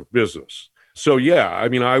year of business. So yeah, I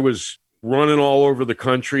mean, I was running all over the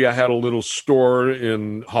country. I had a little store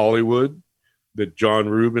in Hollywood that John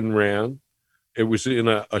Rubin ran. It was in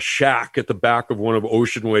a shack at the back of one of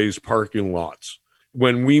Ocean Way's parking lots.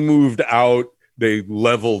 When we moved out, they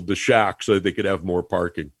leveled the shack so that they could have more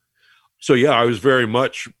parking. So yeah, I was very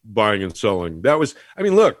much buying and selling.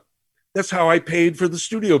 Look, that's how I paid for the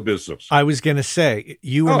studio business. I was going to say,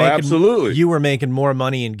 you were absolutely. You were making more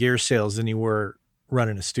money in gear sales than you were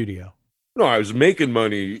running a studio. No, I was making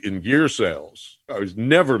money in gear sales. I was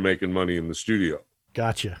never making money in the studio.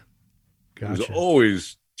 Gotcha. It was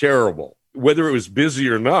always terrible, whether it was busy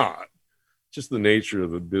or not, just the nature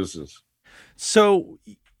of the business. So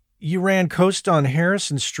you ran Coast on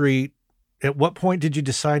Harrison Street. At what point did you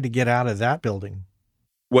decide to get out of that building?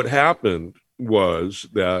 What happened was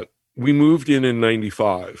that we moved in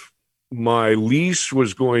 '95. My lease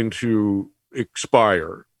was going to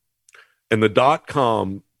expire, and the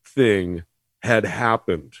 .com thing had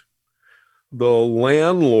happened. The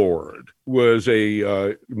landlord was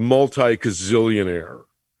a multi-gazillionaire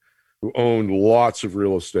who owned lots of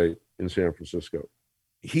real estate in San Francisco.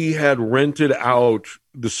 He had rented out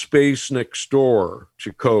the space next door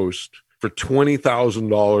to Coast for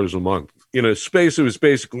 $20,000 a month in a space that was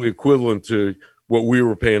basically equivalent to what we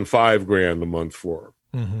were paying $5,000 a month for.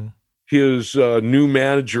 Mm-hmm. His new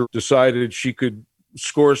manager decided she could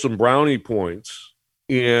score some brownie points,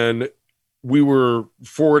 and we were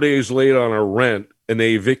 4 days late on our rent, and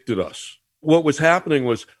they evicted us. What was happening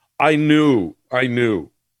was I knew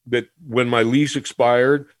that when my lease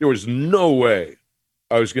expired, there was no way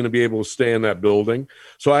I was going to be able to stay in that building.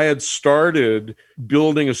 So I had started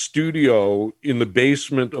building a studio in the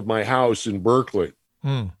basement of my house in Berkeley.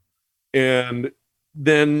 And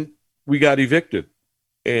then we got evicted.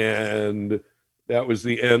 And that was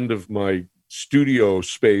the end of my studio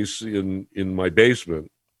space in my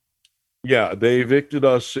basement. Yeah, they evicted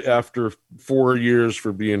us after 4 years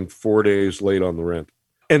for being 4 days late on the rent.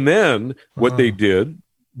 And then what they did,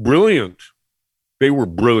 brilliant. They were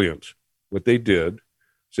brilliant. What they did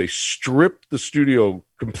is they stripped the studio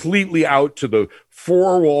completely out to the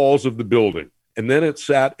four walls of the building. And then it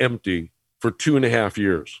sat empty for 2.5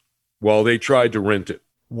 years while they tried to rent it.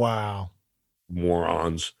 Wow.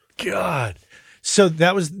 Morons. God. So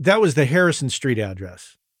that was the Harrison Street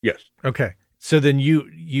address. Yes. Okay. So then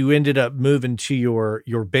you ended up moving to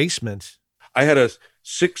your basement. I had a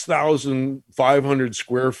 6,500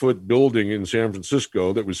 square foot building in San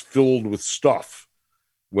Francisco that was filled with stuff.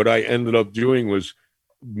 What I ended up doing was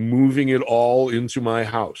moving it all into my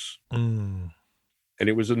house. And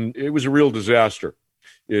it was a real disaster.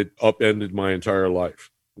 It upended my entire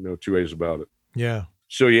life. No two ways about it. Yeah.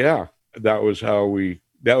 So yeah, that was how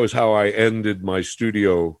I ended my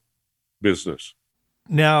studio business.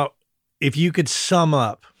 Now, if you could sum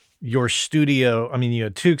up your studio, I mean, you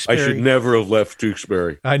had Tewksbury. I should never have left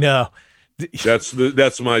Tewksbury. I know.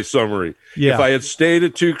 That's my summary. Yeah. If I had stayed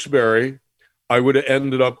at Tewksbury, I would have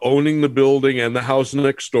ended up owning the building and the house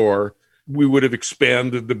next door. We would have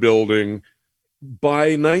expanded the building.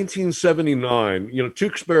 By 1979,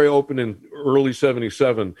 Tewksbury opened in early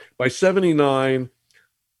 77. By 79,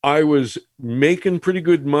 I was making pretty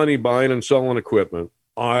good money buying and selling equipment.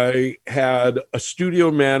 I had a studio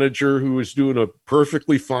manager who was doing a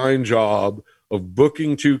perfectly fine job of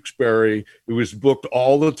booking Tewksbury. It was booked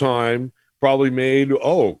all the time, probably made,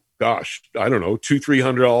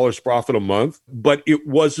 $200-$300 profit a month, but it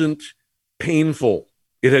wasn't painful.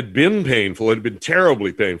 It had been painful. It had been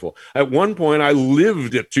terribly painful. At one point, I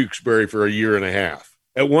lived at Tewksbury for 1.5 years.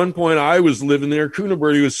 At one point, I was living there.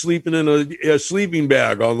 Kunaberty was sleeping in a sleeping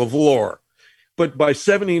bag on the floor. But by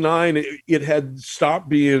 79, it had stopped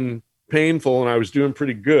being painful, and I was doing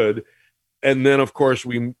pretty good. And then, of course,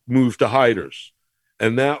 we moved to Hyder's.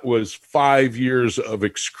 And that was 5 years of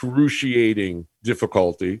excruciating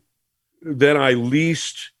difficulty. Then I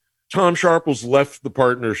leased. Tom Sharples left the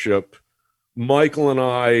partnership. Michael and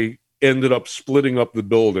I ended up splitting up the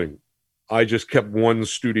building. I just kept one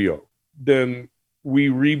studio. Then we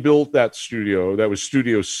rebuilt that studio. That was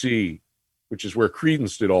Studio C, which is where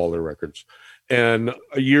Creedence did all their records. And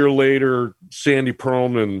a year later, Sandy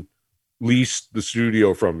Pearlman leased the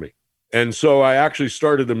studio from me. And so I actually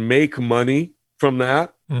started to make money from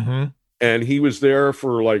that. Mm-hmm. And he was there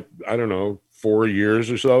for 4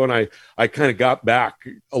 years or so. And I kind of got back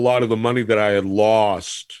a lot of the money that I had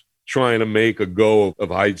lost trying to make a go of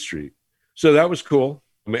Hyde Street. So that was cool.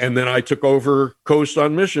 And then I took over Coast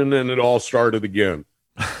on Mission, and it all started again.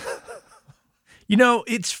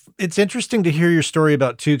 It's interesting to hear your story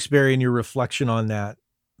about Tewksbury and your reflection on that.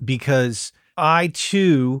 because I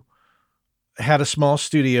too had a small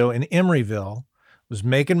studio in Emeryville, was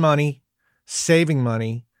making money, saving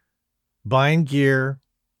money, buying gear,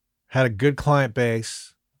 had a good client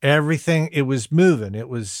base, everything. It was moving.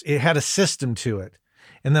 It had a system to it.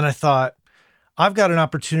 And then I thought, I've got an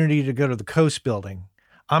opportunity to go to the Coast Building.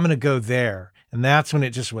 I'm going to go there. And that's when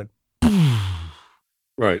it just went,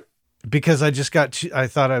 Right. because I just got I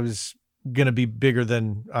thought I was going to be bigger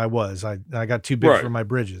than I was. I got too big Right. for my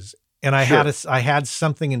bridges. And I had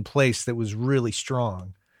something in place that was really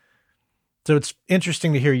strong. So it's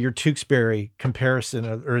interesting to hear your Tewksbury comparison,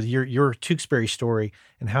 or your Tewksbury story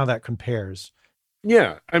and how that compares.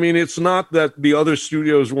 Yeah. I mean, it's not that the other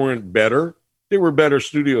studios weren't better. They were better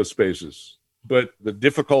studio spaces, but the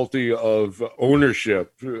difficulty of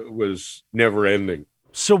ownership was never ending.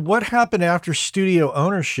 So what happened after studio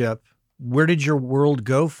ownership? Where did your world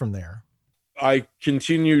go from there? I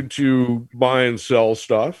continued to buy and sell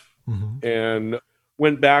stuff, and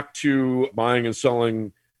went back to buying and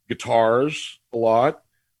selling guitars a lot.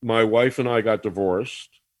 My wife and I got divorced,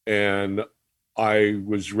 and I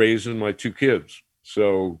was raising my 2 kids.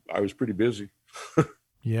 So I was pretty busy.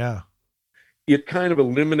 Yeah. It kind of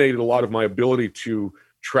eliminated a lot of my ability to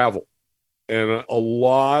travel. And a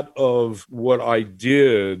lot of what I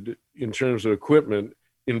did in terms of equipment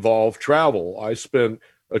involved travel. I spent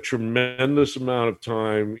a tremendous amount of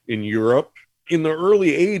time in Europe. In the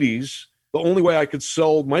early 80s, the only way I could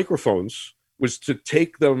sell microphones was to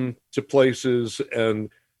take them to places and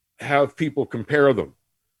have people compare them.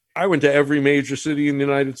 I went to every major city in the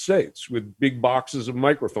United States with big boxes of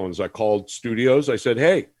microphones. I called studios. I said,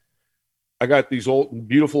 hey, I got these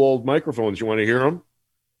beautiful old microphones. You want to hear them?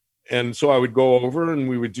 And so I would go over and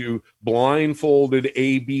we would do blindfolded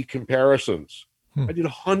A/B comparisons. I did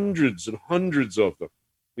hundreds and hundreds of them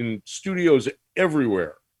in studios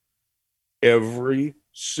everywhere. Every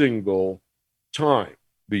single time,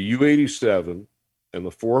 the U87 and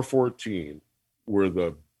the 414 were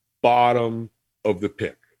the bottom of the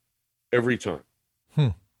pick every time.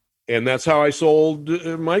 And that's how I sold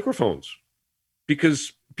microphones,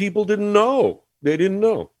 because people didn't know. They didn't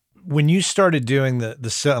know. When you started doing the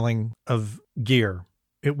selling of gear,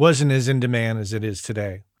 it wasn't as in demand as it is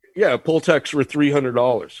today. Yeah, Pultecs were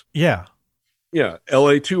 $300. Yeah. Yeah,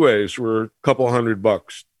 LA 2As were a couple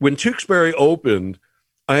 $100. When Tewksbury opened,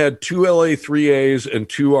 I had 2 LA 3As and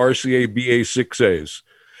 2 RCA BA6As.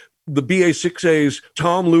 The BA6As,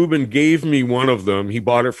 Tom Lubin gave me one of them. He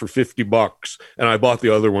bought it for $50, and I bought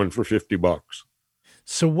the other one for $50.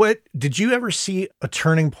 So what, did you ever see a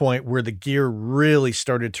turning point where the gear really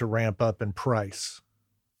started to ramp up in price?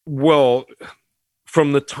 Well,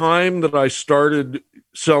 from the time that I started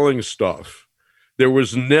selling stuff, there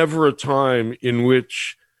was never a time in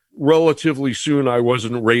which relatively soon I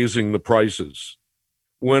wasn't raising the prices.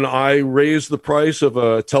 When I raised the price of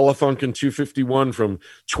a Telefunken 251 from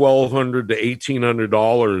 $1,200 to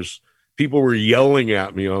 $1,800, people were yelling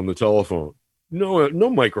at me on the telephone. No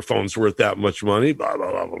microphone's worth that much money, blah,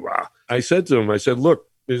 blah, blah, blah, blah. I said to him, look,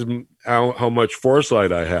 this is how much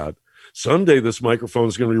foresight I had. Someday this microphone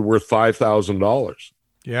is going to be worth $5,000.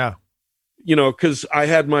 Yeah. You know, because I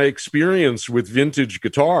had my experience with vintage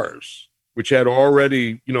guitars, which had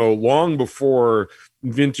already, long before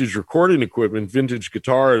vintage recording equipment, vintage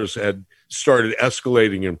guitars had started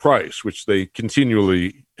escalating in price, which they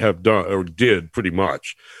continually have done, or did pretty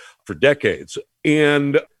much for decades.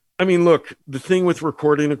 And I mean, look, the thing with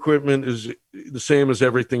recording equipment is the same as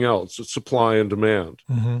everything else. It's supply and demand.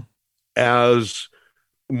 As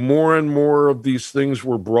more and more of these things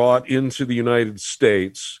were brought into the United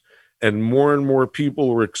States and more people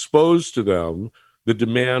were exposed to them, the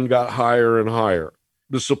demand got higher and higher.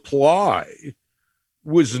 The supply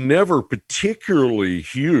was never particularly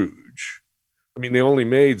huge. I mean, they only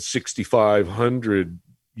made 6,500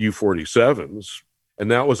 U47s,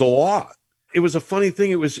 and that was a lot. It was a funny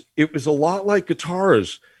thing. It was a lot like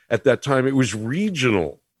guitars at that time. It was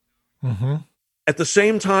regional. At the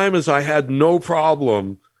same time as I had no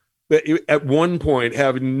problem, at one point,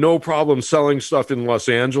 having no problem selling stuff in Los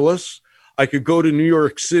Angeles, I could go to New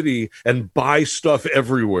York City and buy stuff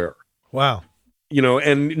everywhere. Wow.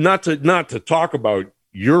 And not to talk about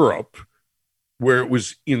Europe, where it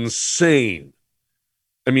was insane.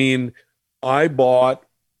 I mean, I bought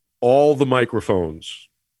all the microphones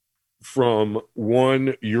from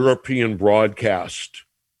one European broadcast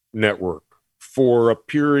network for a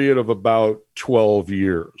period of about 12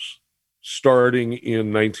 years, starting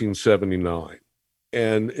in 1979.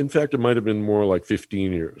 And in fact, it might have been more like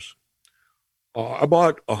 15 years. I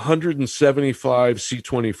bought 175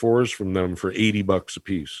 C24s from them for $80 a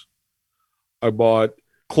piece. I bought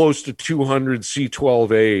close to 200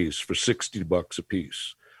 C12As for $60 a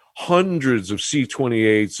piece, hundreds of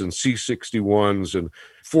C28s and C61s and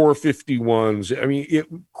 451s. I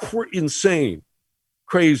mean, insane,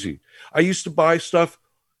 crazy. I used to buy stuff.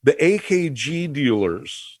 The AKG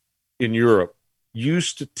dealers in Europe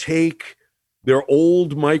used to take their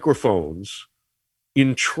old microphones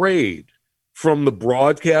in trade from the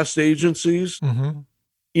broadcast agencies,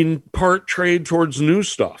 in part trade towards new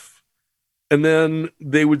stuff. And then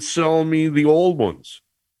they would sell me the old ones.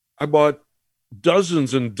 I bought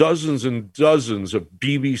dozens and dozens and dozens of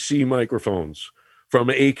BBC microphones from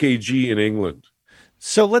AKG in England.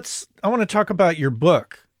 So I want to talk about your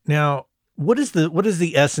book. Now, what is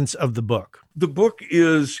the essence of the book? The book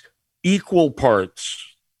is equal parts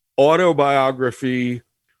autobiography,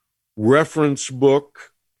 reference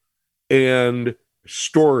book, and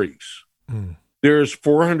stories. There's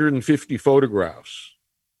 450 photographs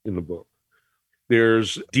in the book.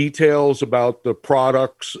 There's details about the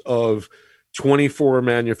products of 24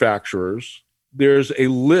 manufacturers. There's a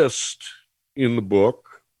list in the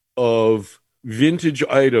book of vintage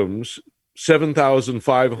items,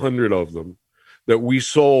 7,500 of them, that we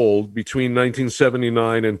sold between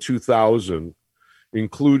 1979 and 2000,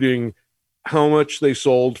 including how much they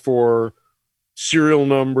sold for, serial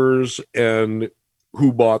numbers, and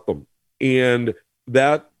who bought them. And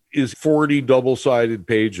that is 40 double-sided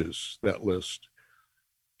pages, that list.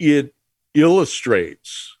 It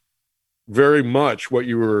illustrates very much what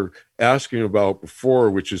you were asking about before,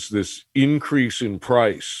 which is this increase in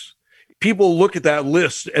price. People look at that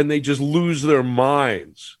list and they just lose their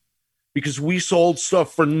minds because we sold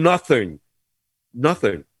stuff for nothing,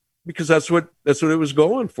 because that's what it was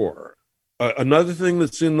going for. Another thing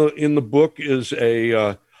that's in the book is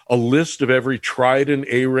a list of every Trident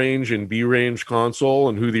A range and B range console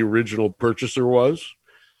and who the original purchaser was.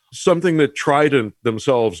 Something that Trident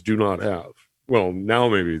themselves do not have. Well, now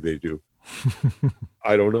maybe they do.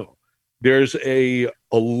 I don't know. There's a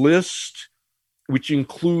list which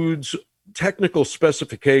includes technical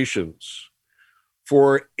specifications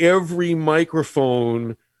for every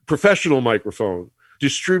microphone, professional microphone,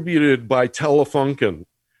 distributed by Telefunken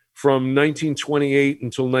from 1928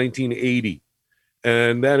 until 1980.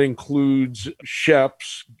 And that includes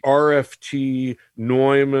Schoeps, RFT,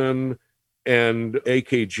 Neumann, and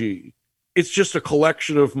AKG. It's just a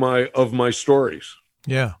collection of my stories.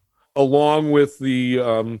 Yeah. Along with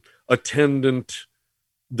the attendant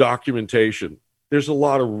documentation. There's a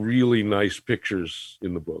lot of really nice pictures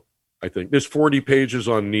in the book, I think. There's 40 pages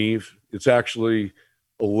on Neve. It's actually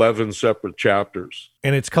 11 separate chapters.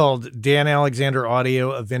 And it's called Dan Alexander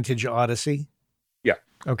Audio, A Vintage Odyssey? Yeah.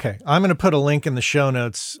 Okay. I'm going to put a link in the show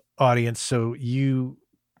notes, audience, so you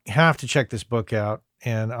have to check this book out.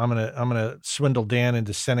 And I'm gonna swindle Dan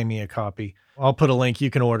into sending me a copy. I'll put a link. You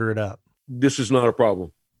can order it up. This is not a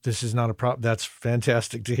problem. This is not a problem. That's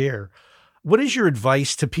fantastic to hear. What is your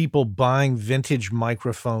advice to people buying vintage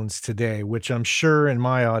microphones today, which I'm sure in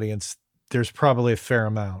my audience, there's probably a fair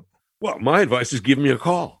amount? Well, my advice is give me a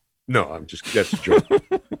call. No, that's a joke.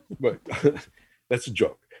 But that's a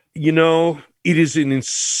joke. You know, it is an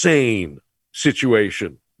insane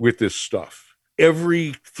situation with this stuff.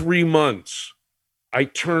 Every 3 months, I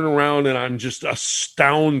turn around and I'm just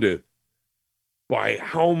astounded by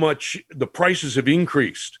how much the prices have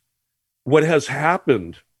increased. What has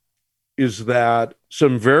happened is that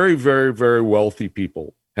some very, very, very wealthy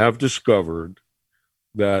people have discovered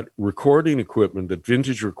that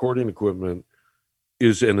vintage recording equipment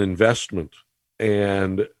is an investment,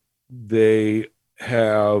 and they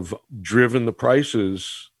have driven the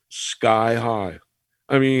prices sky high.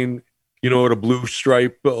 I mean, you know what a Blue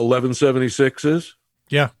Stripe 1176 is?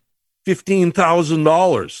 Yeah.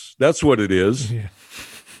 $15,000. That's what it is. Yeah.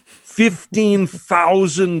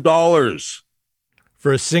 $15,000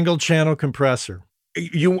 for a single channel compressor.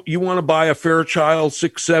 You want to buy a Fairchild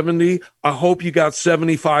 670? I hope you got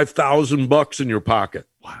 $75,000 in your pocket.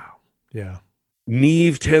 Wow. Yeah.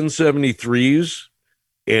 Neve 1073s,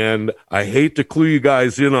 and I hate to clue you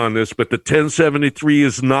guys in on this, but the 1073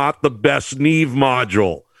 is not the best Neve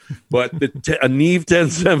module. But a Neve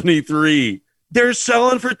 1073, they're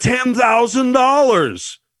selling for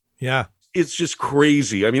 $10,000. Yeah. It's just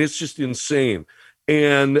crazy. I mean, it's just insane.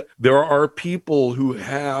 And there are people who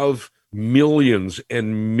have millions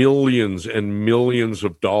and millions and millions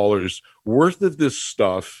of dollars worth of this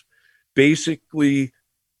stuff basically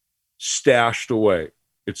stashed away.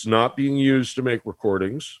 It's not being used to make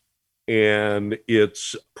recordings, and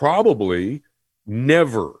it's probably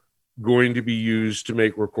never going to be used to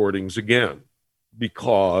make recordings again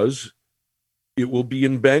because it will be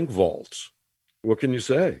in bank vaults. What can you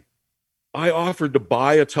say? I offered to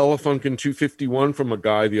buy a Telefunken 251 from a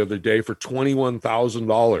guy the other day for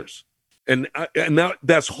 $21,000. And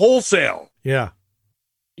that's wholesale. Yeah.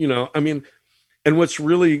 You know, I mean, and what's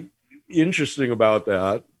really interesting about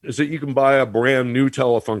that is that you can buy a brand new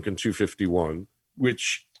Telefunken 251,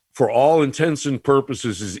 which for all intents and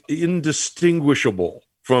purposes is indistinguishable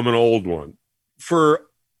from an old one for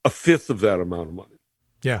a fifth of that amount of money.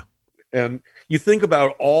 Yeah. And you think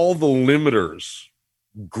about all the limiters,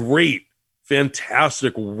 great,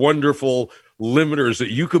 fantastic, wonderful limiters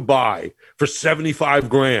that you could buy for 75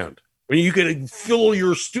 grand. I mean, you could fill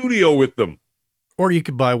your studio with them. Or you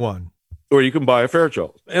could buy one. Or you can buy a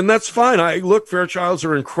Fairchild. And that's fine. Fairchilds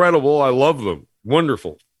are incredible. I love them.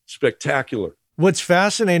 Wonderful. Spectacular. What's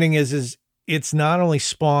fascinating is it's not only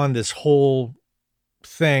spawned this whole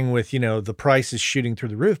thing with, the prices shooting through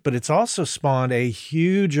the roof, but it's also spawned a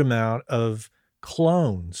huge amount of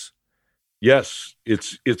clones. Yes,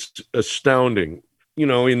 it's astounding. In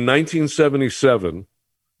 1977,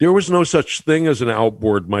 there was no such thing as an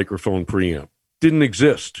outboard microphone preamp. Didn't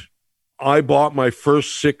exist. I bought my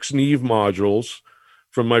first 6 Neve modules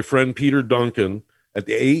from my friend Peter Duncan at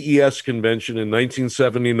the AES convention in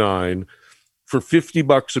 1979 for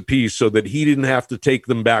 $50 a piece so that he didn't have to take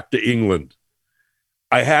them back to England.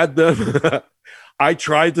 I had them. I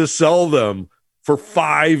tried to sell them for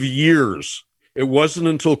 5 years. It wasn't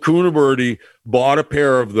until Coonabirdy bought a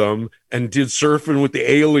pair of them and did Surfing with the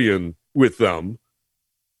Alien with them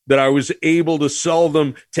that I was able to sell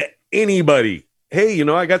them to anybody. Hey,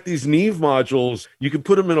 I got these Neve modules. You can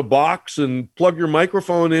put them in a box and plug your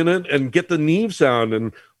microphone in it and get the Neve sound.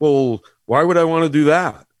 And, well, why would I want to do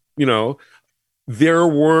that? There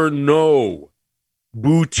were no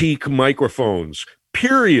boutique microphones,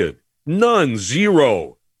 period. None,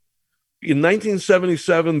 zero. In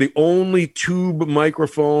 1977, the only tube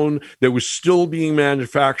microphone that was still being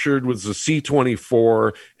manufactured was the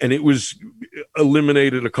C24, and it was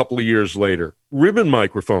eliminated a couple of years later. Ribbon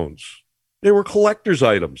microphones. They were collector's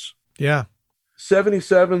items. Yeah.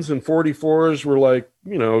 77s and 44s were like,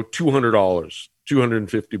 $200,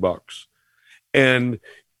 $250. And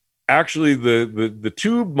actually the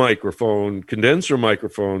tube microphone, condenser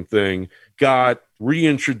microphone thing got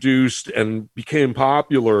reintroduced and became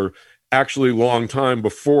popular actually a long time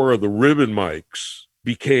before the ribbon mics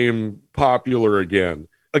became popular again.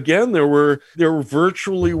 Again, there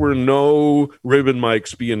virtually were no ribbon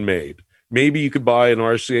mics being made. Maybe you could buy an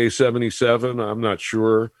RCA 77. I'm not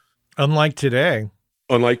sure. Unlike today.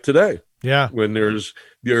 Yeah. When there's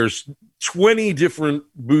 20 different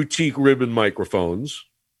boutique ribbon microphones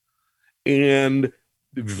and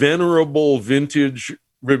venerable vintage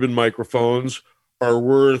ribbon microphones are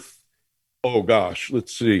worth,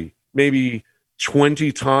 let's see, maybe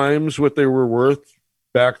 20 times what they were worth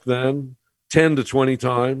back then, 10 to 20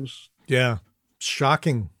 times. Yeah.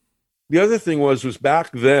 Shocking. The other thing was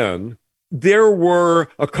back then, there were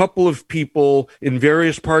a couple of people in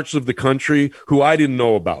various parts of the country who I didn't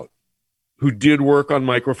know about, who did work on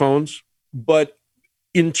microphones. But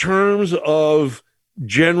in terms of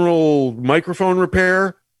general microphone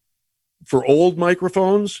repair for old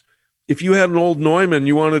microphones, if you had an old Neumann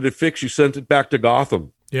you wanted it fixed, you sent it back to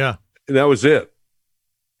Gotham. Yeah. And that was it.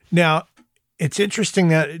 Now, it's interesting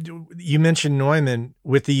that you mentioned Neumann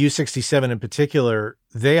with the U67 in particular.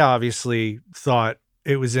 They obviously thought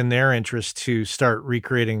it was in their interest to start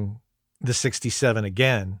recreating the 67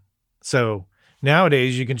 again. So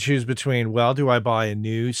nowadays you can choose between, do I buy a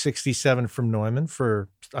new 67 from Neumann for,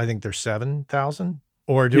 I think they're 7,000,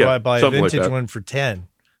 or do I buy a vintage one for 10?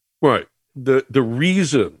 Right. The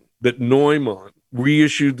reason that Neumann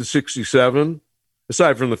reissued the 67,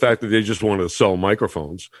 aside from the fact that they just wanted to sell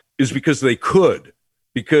microphones, is because they could,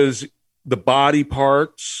 because the body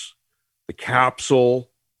parts, the capsule,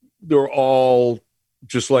 they're all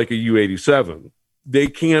just like a U87. They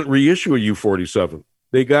can't reissue a U47.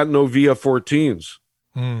 They got no VF14s.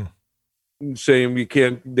 Saying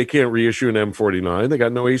they can't reissue an M49. They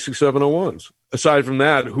got no AC701s. Aside from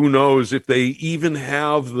that, who knows if they even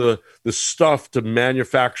have the stuff to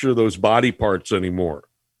manufacture those body parts anymore.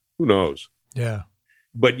 Who knows? Yeah.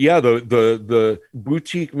 But yeah, the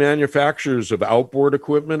boutique manufacturers of outboard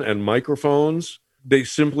equipment and microphones, they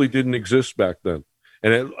simply didn't exist back then.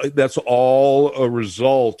 And that's all a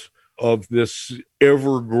result of this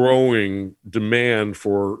ever-growing demand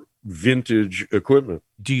for vintage equipment.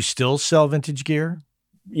 Do you still sell vintage gear?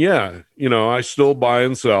 Yeah. I still buy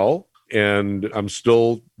and sell, and I'm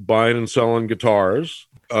still buying and selling guitars.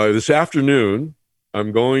 This afternoon,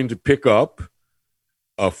 I'm going to pick up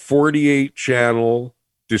a 48-channel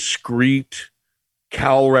discrete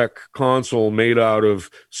CalRec console made out of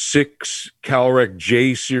 6 CalRec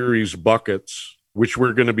J series buckets, which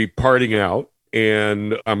we're going to be parting out.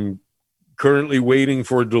 And I'm currently waiting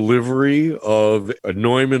for delivery of a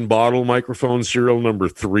Neumann bottle microphone serial number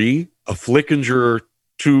 3, a Flickinger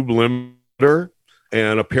tube limiter,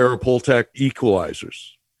 and a pair of Pultec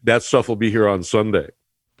equalizers. That stuff will be here on Sunday.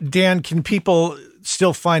 Dan, can people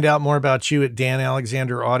still find out more about you at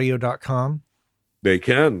danalexanderaudio.com? They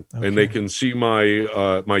can, okay. And they can see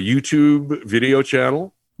my my YouTube video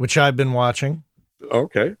channel, which I've been watching.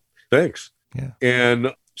 Okay, thanks. Yeah.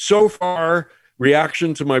 And so far,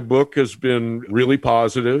 reaction to my book has been really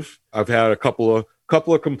positive. I've had a couple of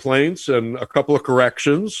complaints and a couple of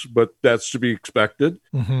corrections, but that's to be expected.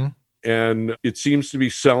 Mm-hmm. And it seems to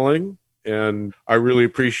be selling. And I really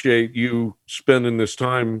appreciate you spending this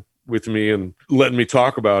time with me and letting me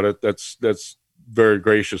talk about it. That's very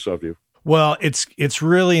gracious of you. Well, it's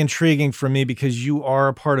really intriguing for me because you are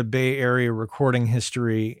a part of Bay Area recording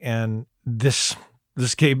history, and this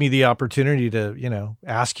gave me the opportunity to,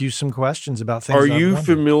 ask you some questions about things. Are you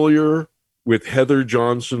familiar with Heather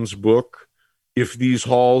Johnson's book, If These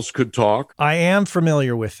Halls Could Talk? I am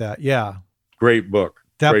familiar with that. Yeah. Great book.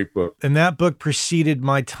 Great book. And that book preceded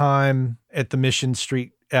my time at the Mission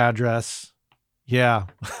Street address. Yeah.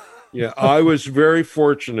 Yeah. I was very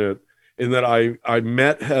fortunate in that I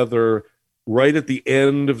met Heather right at the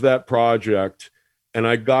end of that project, and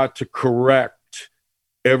I got to correct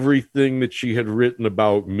everything that she had written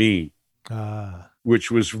about me,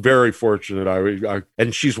 which was very fortunate.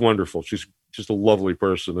 And she's wonderful. She's just a lovely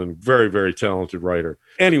person and very, very talented writer.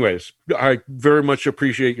 Anyways, I very much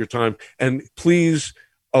appreciate your time. And please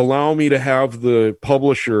allow me to have the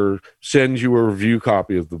publisher send you a review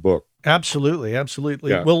copy of the book. Absolutely.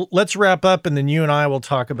 Absolutely. Yeah. Well, let's wrap up and then you and I will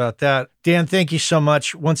talk about that. Dan, thank you so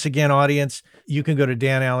much. Once again, audience, you can go to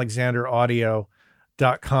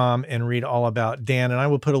danalexanderaudio.com and read all about Dan. And I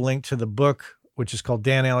will put a link to the book, which is called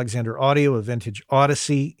Dan Alexander Audio, A Vintage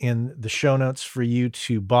Odyssey, in the show notes for you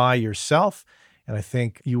to buy yourself. And I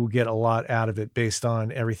think you will get a lot out of it based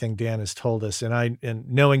on everything Dan has told us. And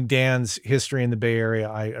knowing Dan's history in the Bay Area,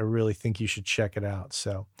 I really think you should check it out.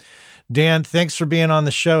 So, Dan, thanks for being on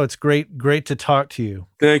the show. It's great to talk to you.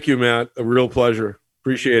 Thank you, Matt. A real pleasure.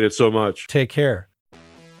 Appreciate it so much. Take care.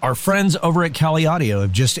 Our friends over at Cali Audio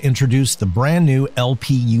have just introduced the brand new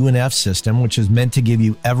LP UNF system, which is meant to give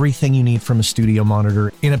you everything you need from a studio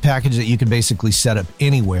monitor in a package that you can basically set up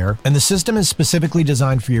anywhere. And the system is specifically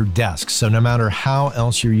designed for your desk. So no matter how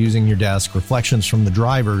else you're using your desk, reflections from the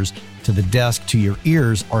drivers to the desk to your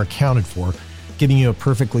ears are accounted for, giving you a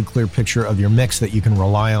perfectly clear picture of your mix that you can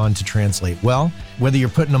rely on to translate well. Whether you're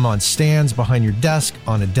putting them on stands behind your desk,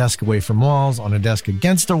 on a desk away from walls, on a desk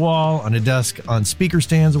against a wall, on a desk on speaker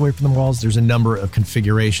stands away from the walls, there's a number of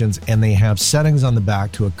configurations, and they have settings on the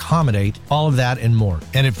back to accommodate all of that and more.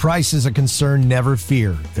 And if price is a concern, never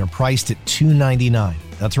fear. They're priced at $299.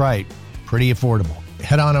 That's right, pretty affordable.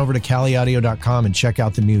 Head on over to caliaudio.com and check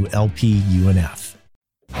out the new LP UNF.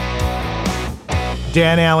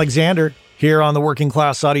 Dan Alexander here on the Working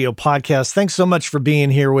Class Audio Podcast. Thanks so much for being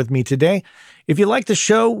here with me today. If you like the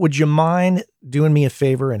show, would you mind doing me a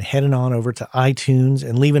favor and heading on over to iTunes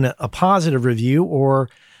and leaving a positive review or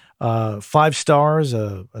 5 stars,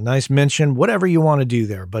 a nice mention, whatever you want to do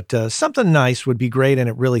there. But something nice would be great, and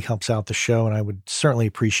it really helps out the show, and I would certainly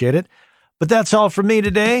appreciate it. But that's all from me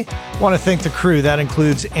today. I want to thank the crew. That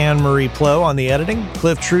includes Anne-Marie Plow on the editing,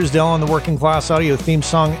 Cliff Truesdell on the Working Class Audio theme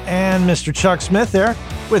song, and Mr. Chuck Smith there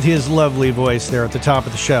with his lovely voice there at the top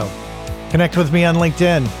of the show. Connect with me on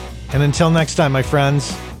LinkedIn. And until next time, my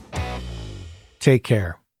friends, take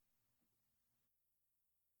care.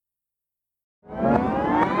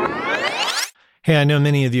 Hey, I know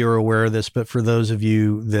many of you are aware of this, but for those of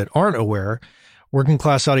you that aren't aware, Working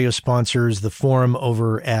Class Audio sponsors the forum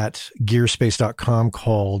over at gearspace.com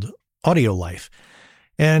called Audio Life.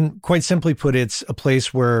 And quite simply put, it's a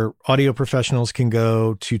place where audio professionals can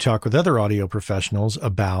go to talk with other audio professionals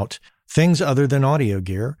about things other than audio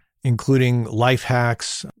gear, including life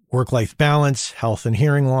hacks, work-life balance, health and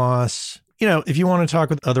hearing loss. You know, if you want to talk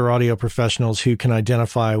with other audio professionals who can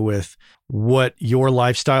identify with what your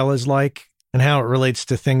lifestyle is like and how it relates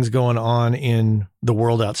to things going on in the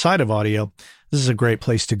world outside of audio, this is a great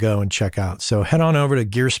place to go and check out. So head on over to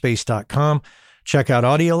gearspace.com, check out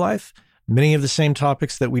Audio Life, many of the same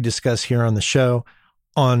topics that we discuss here on the show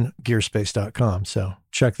on gearspace.com. So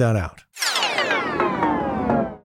check that out.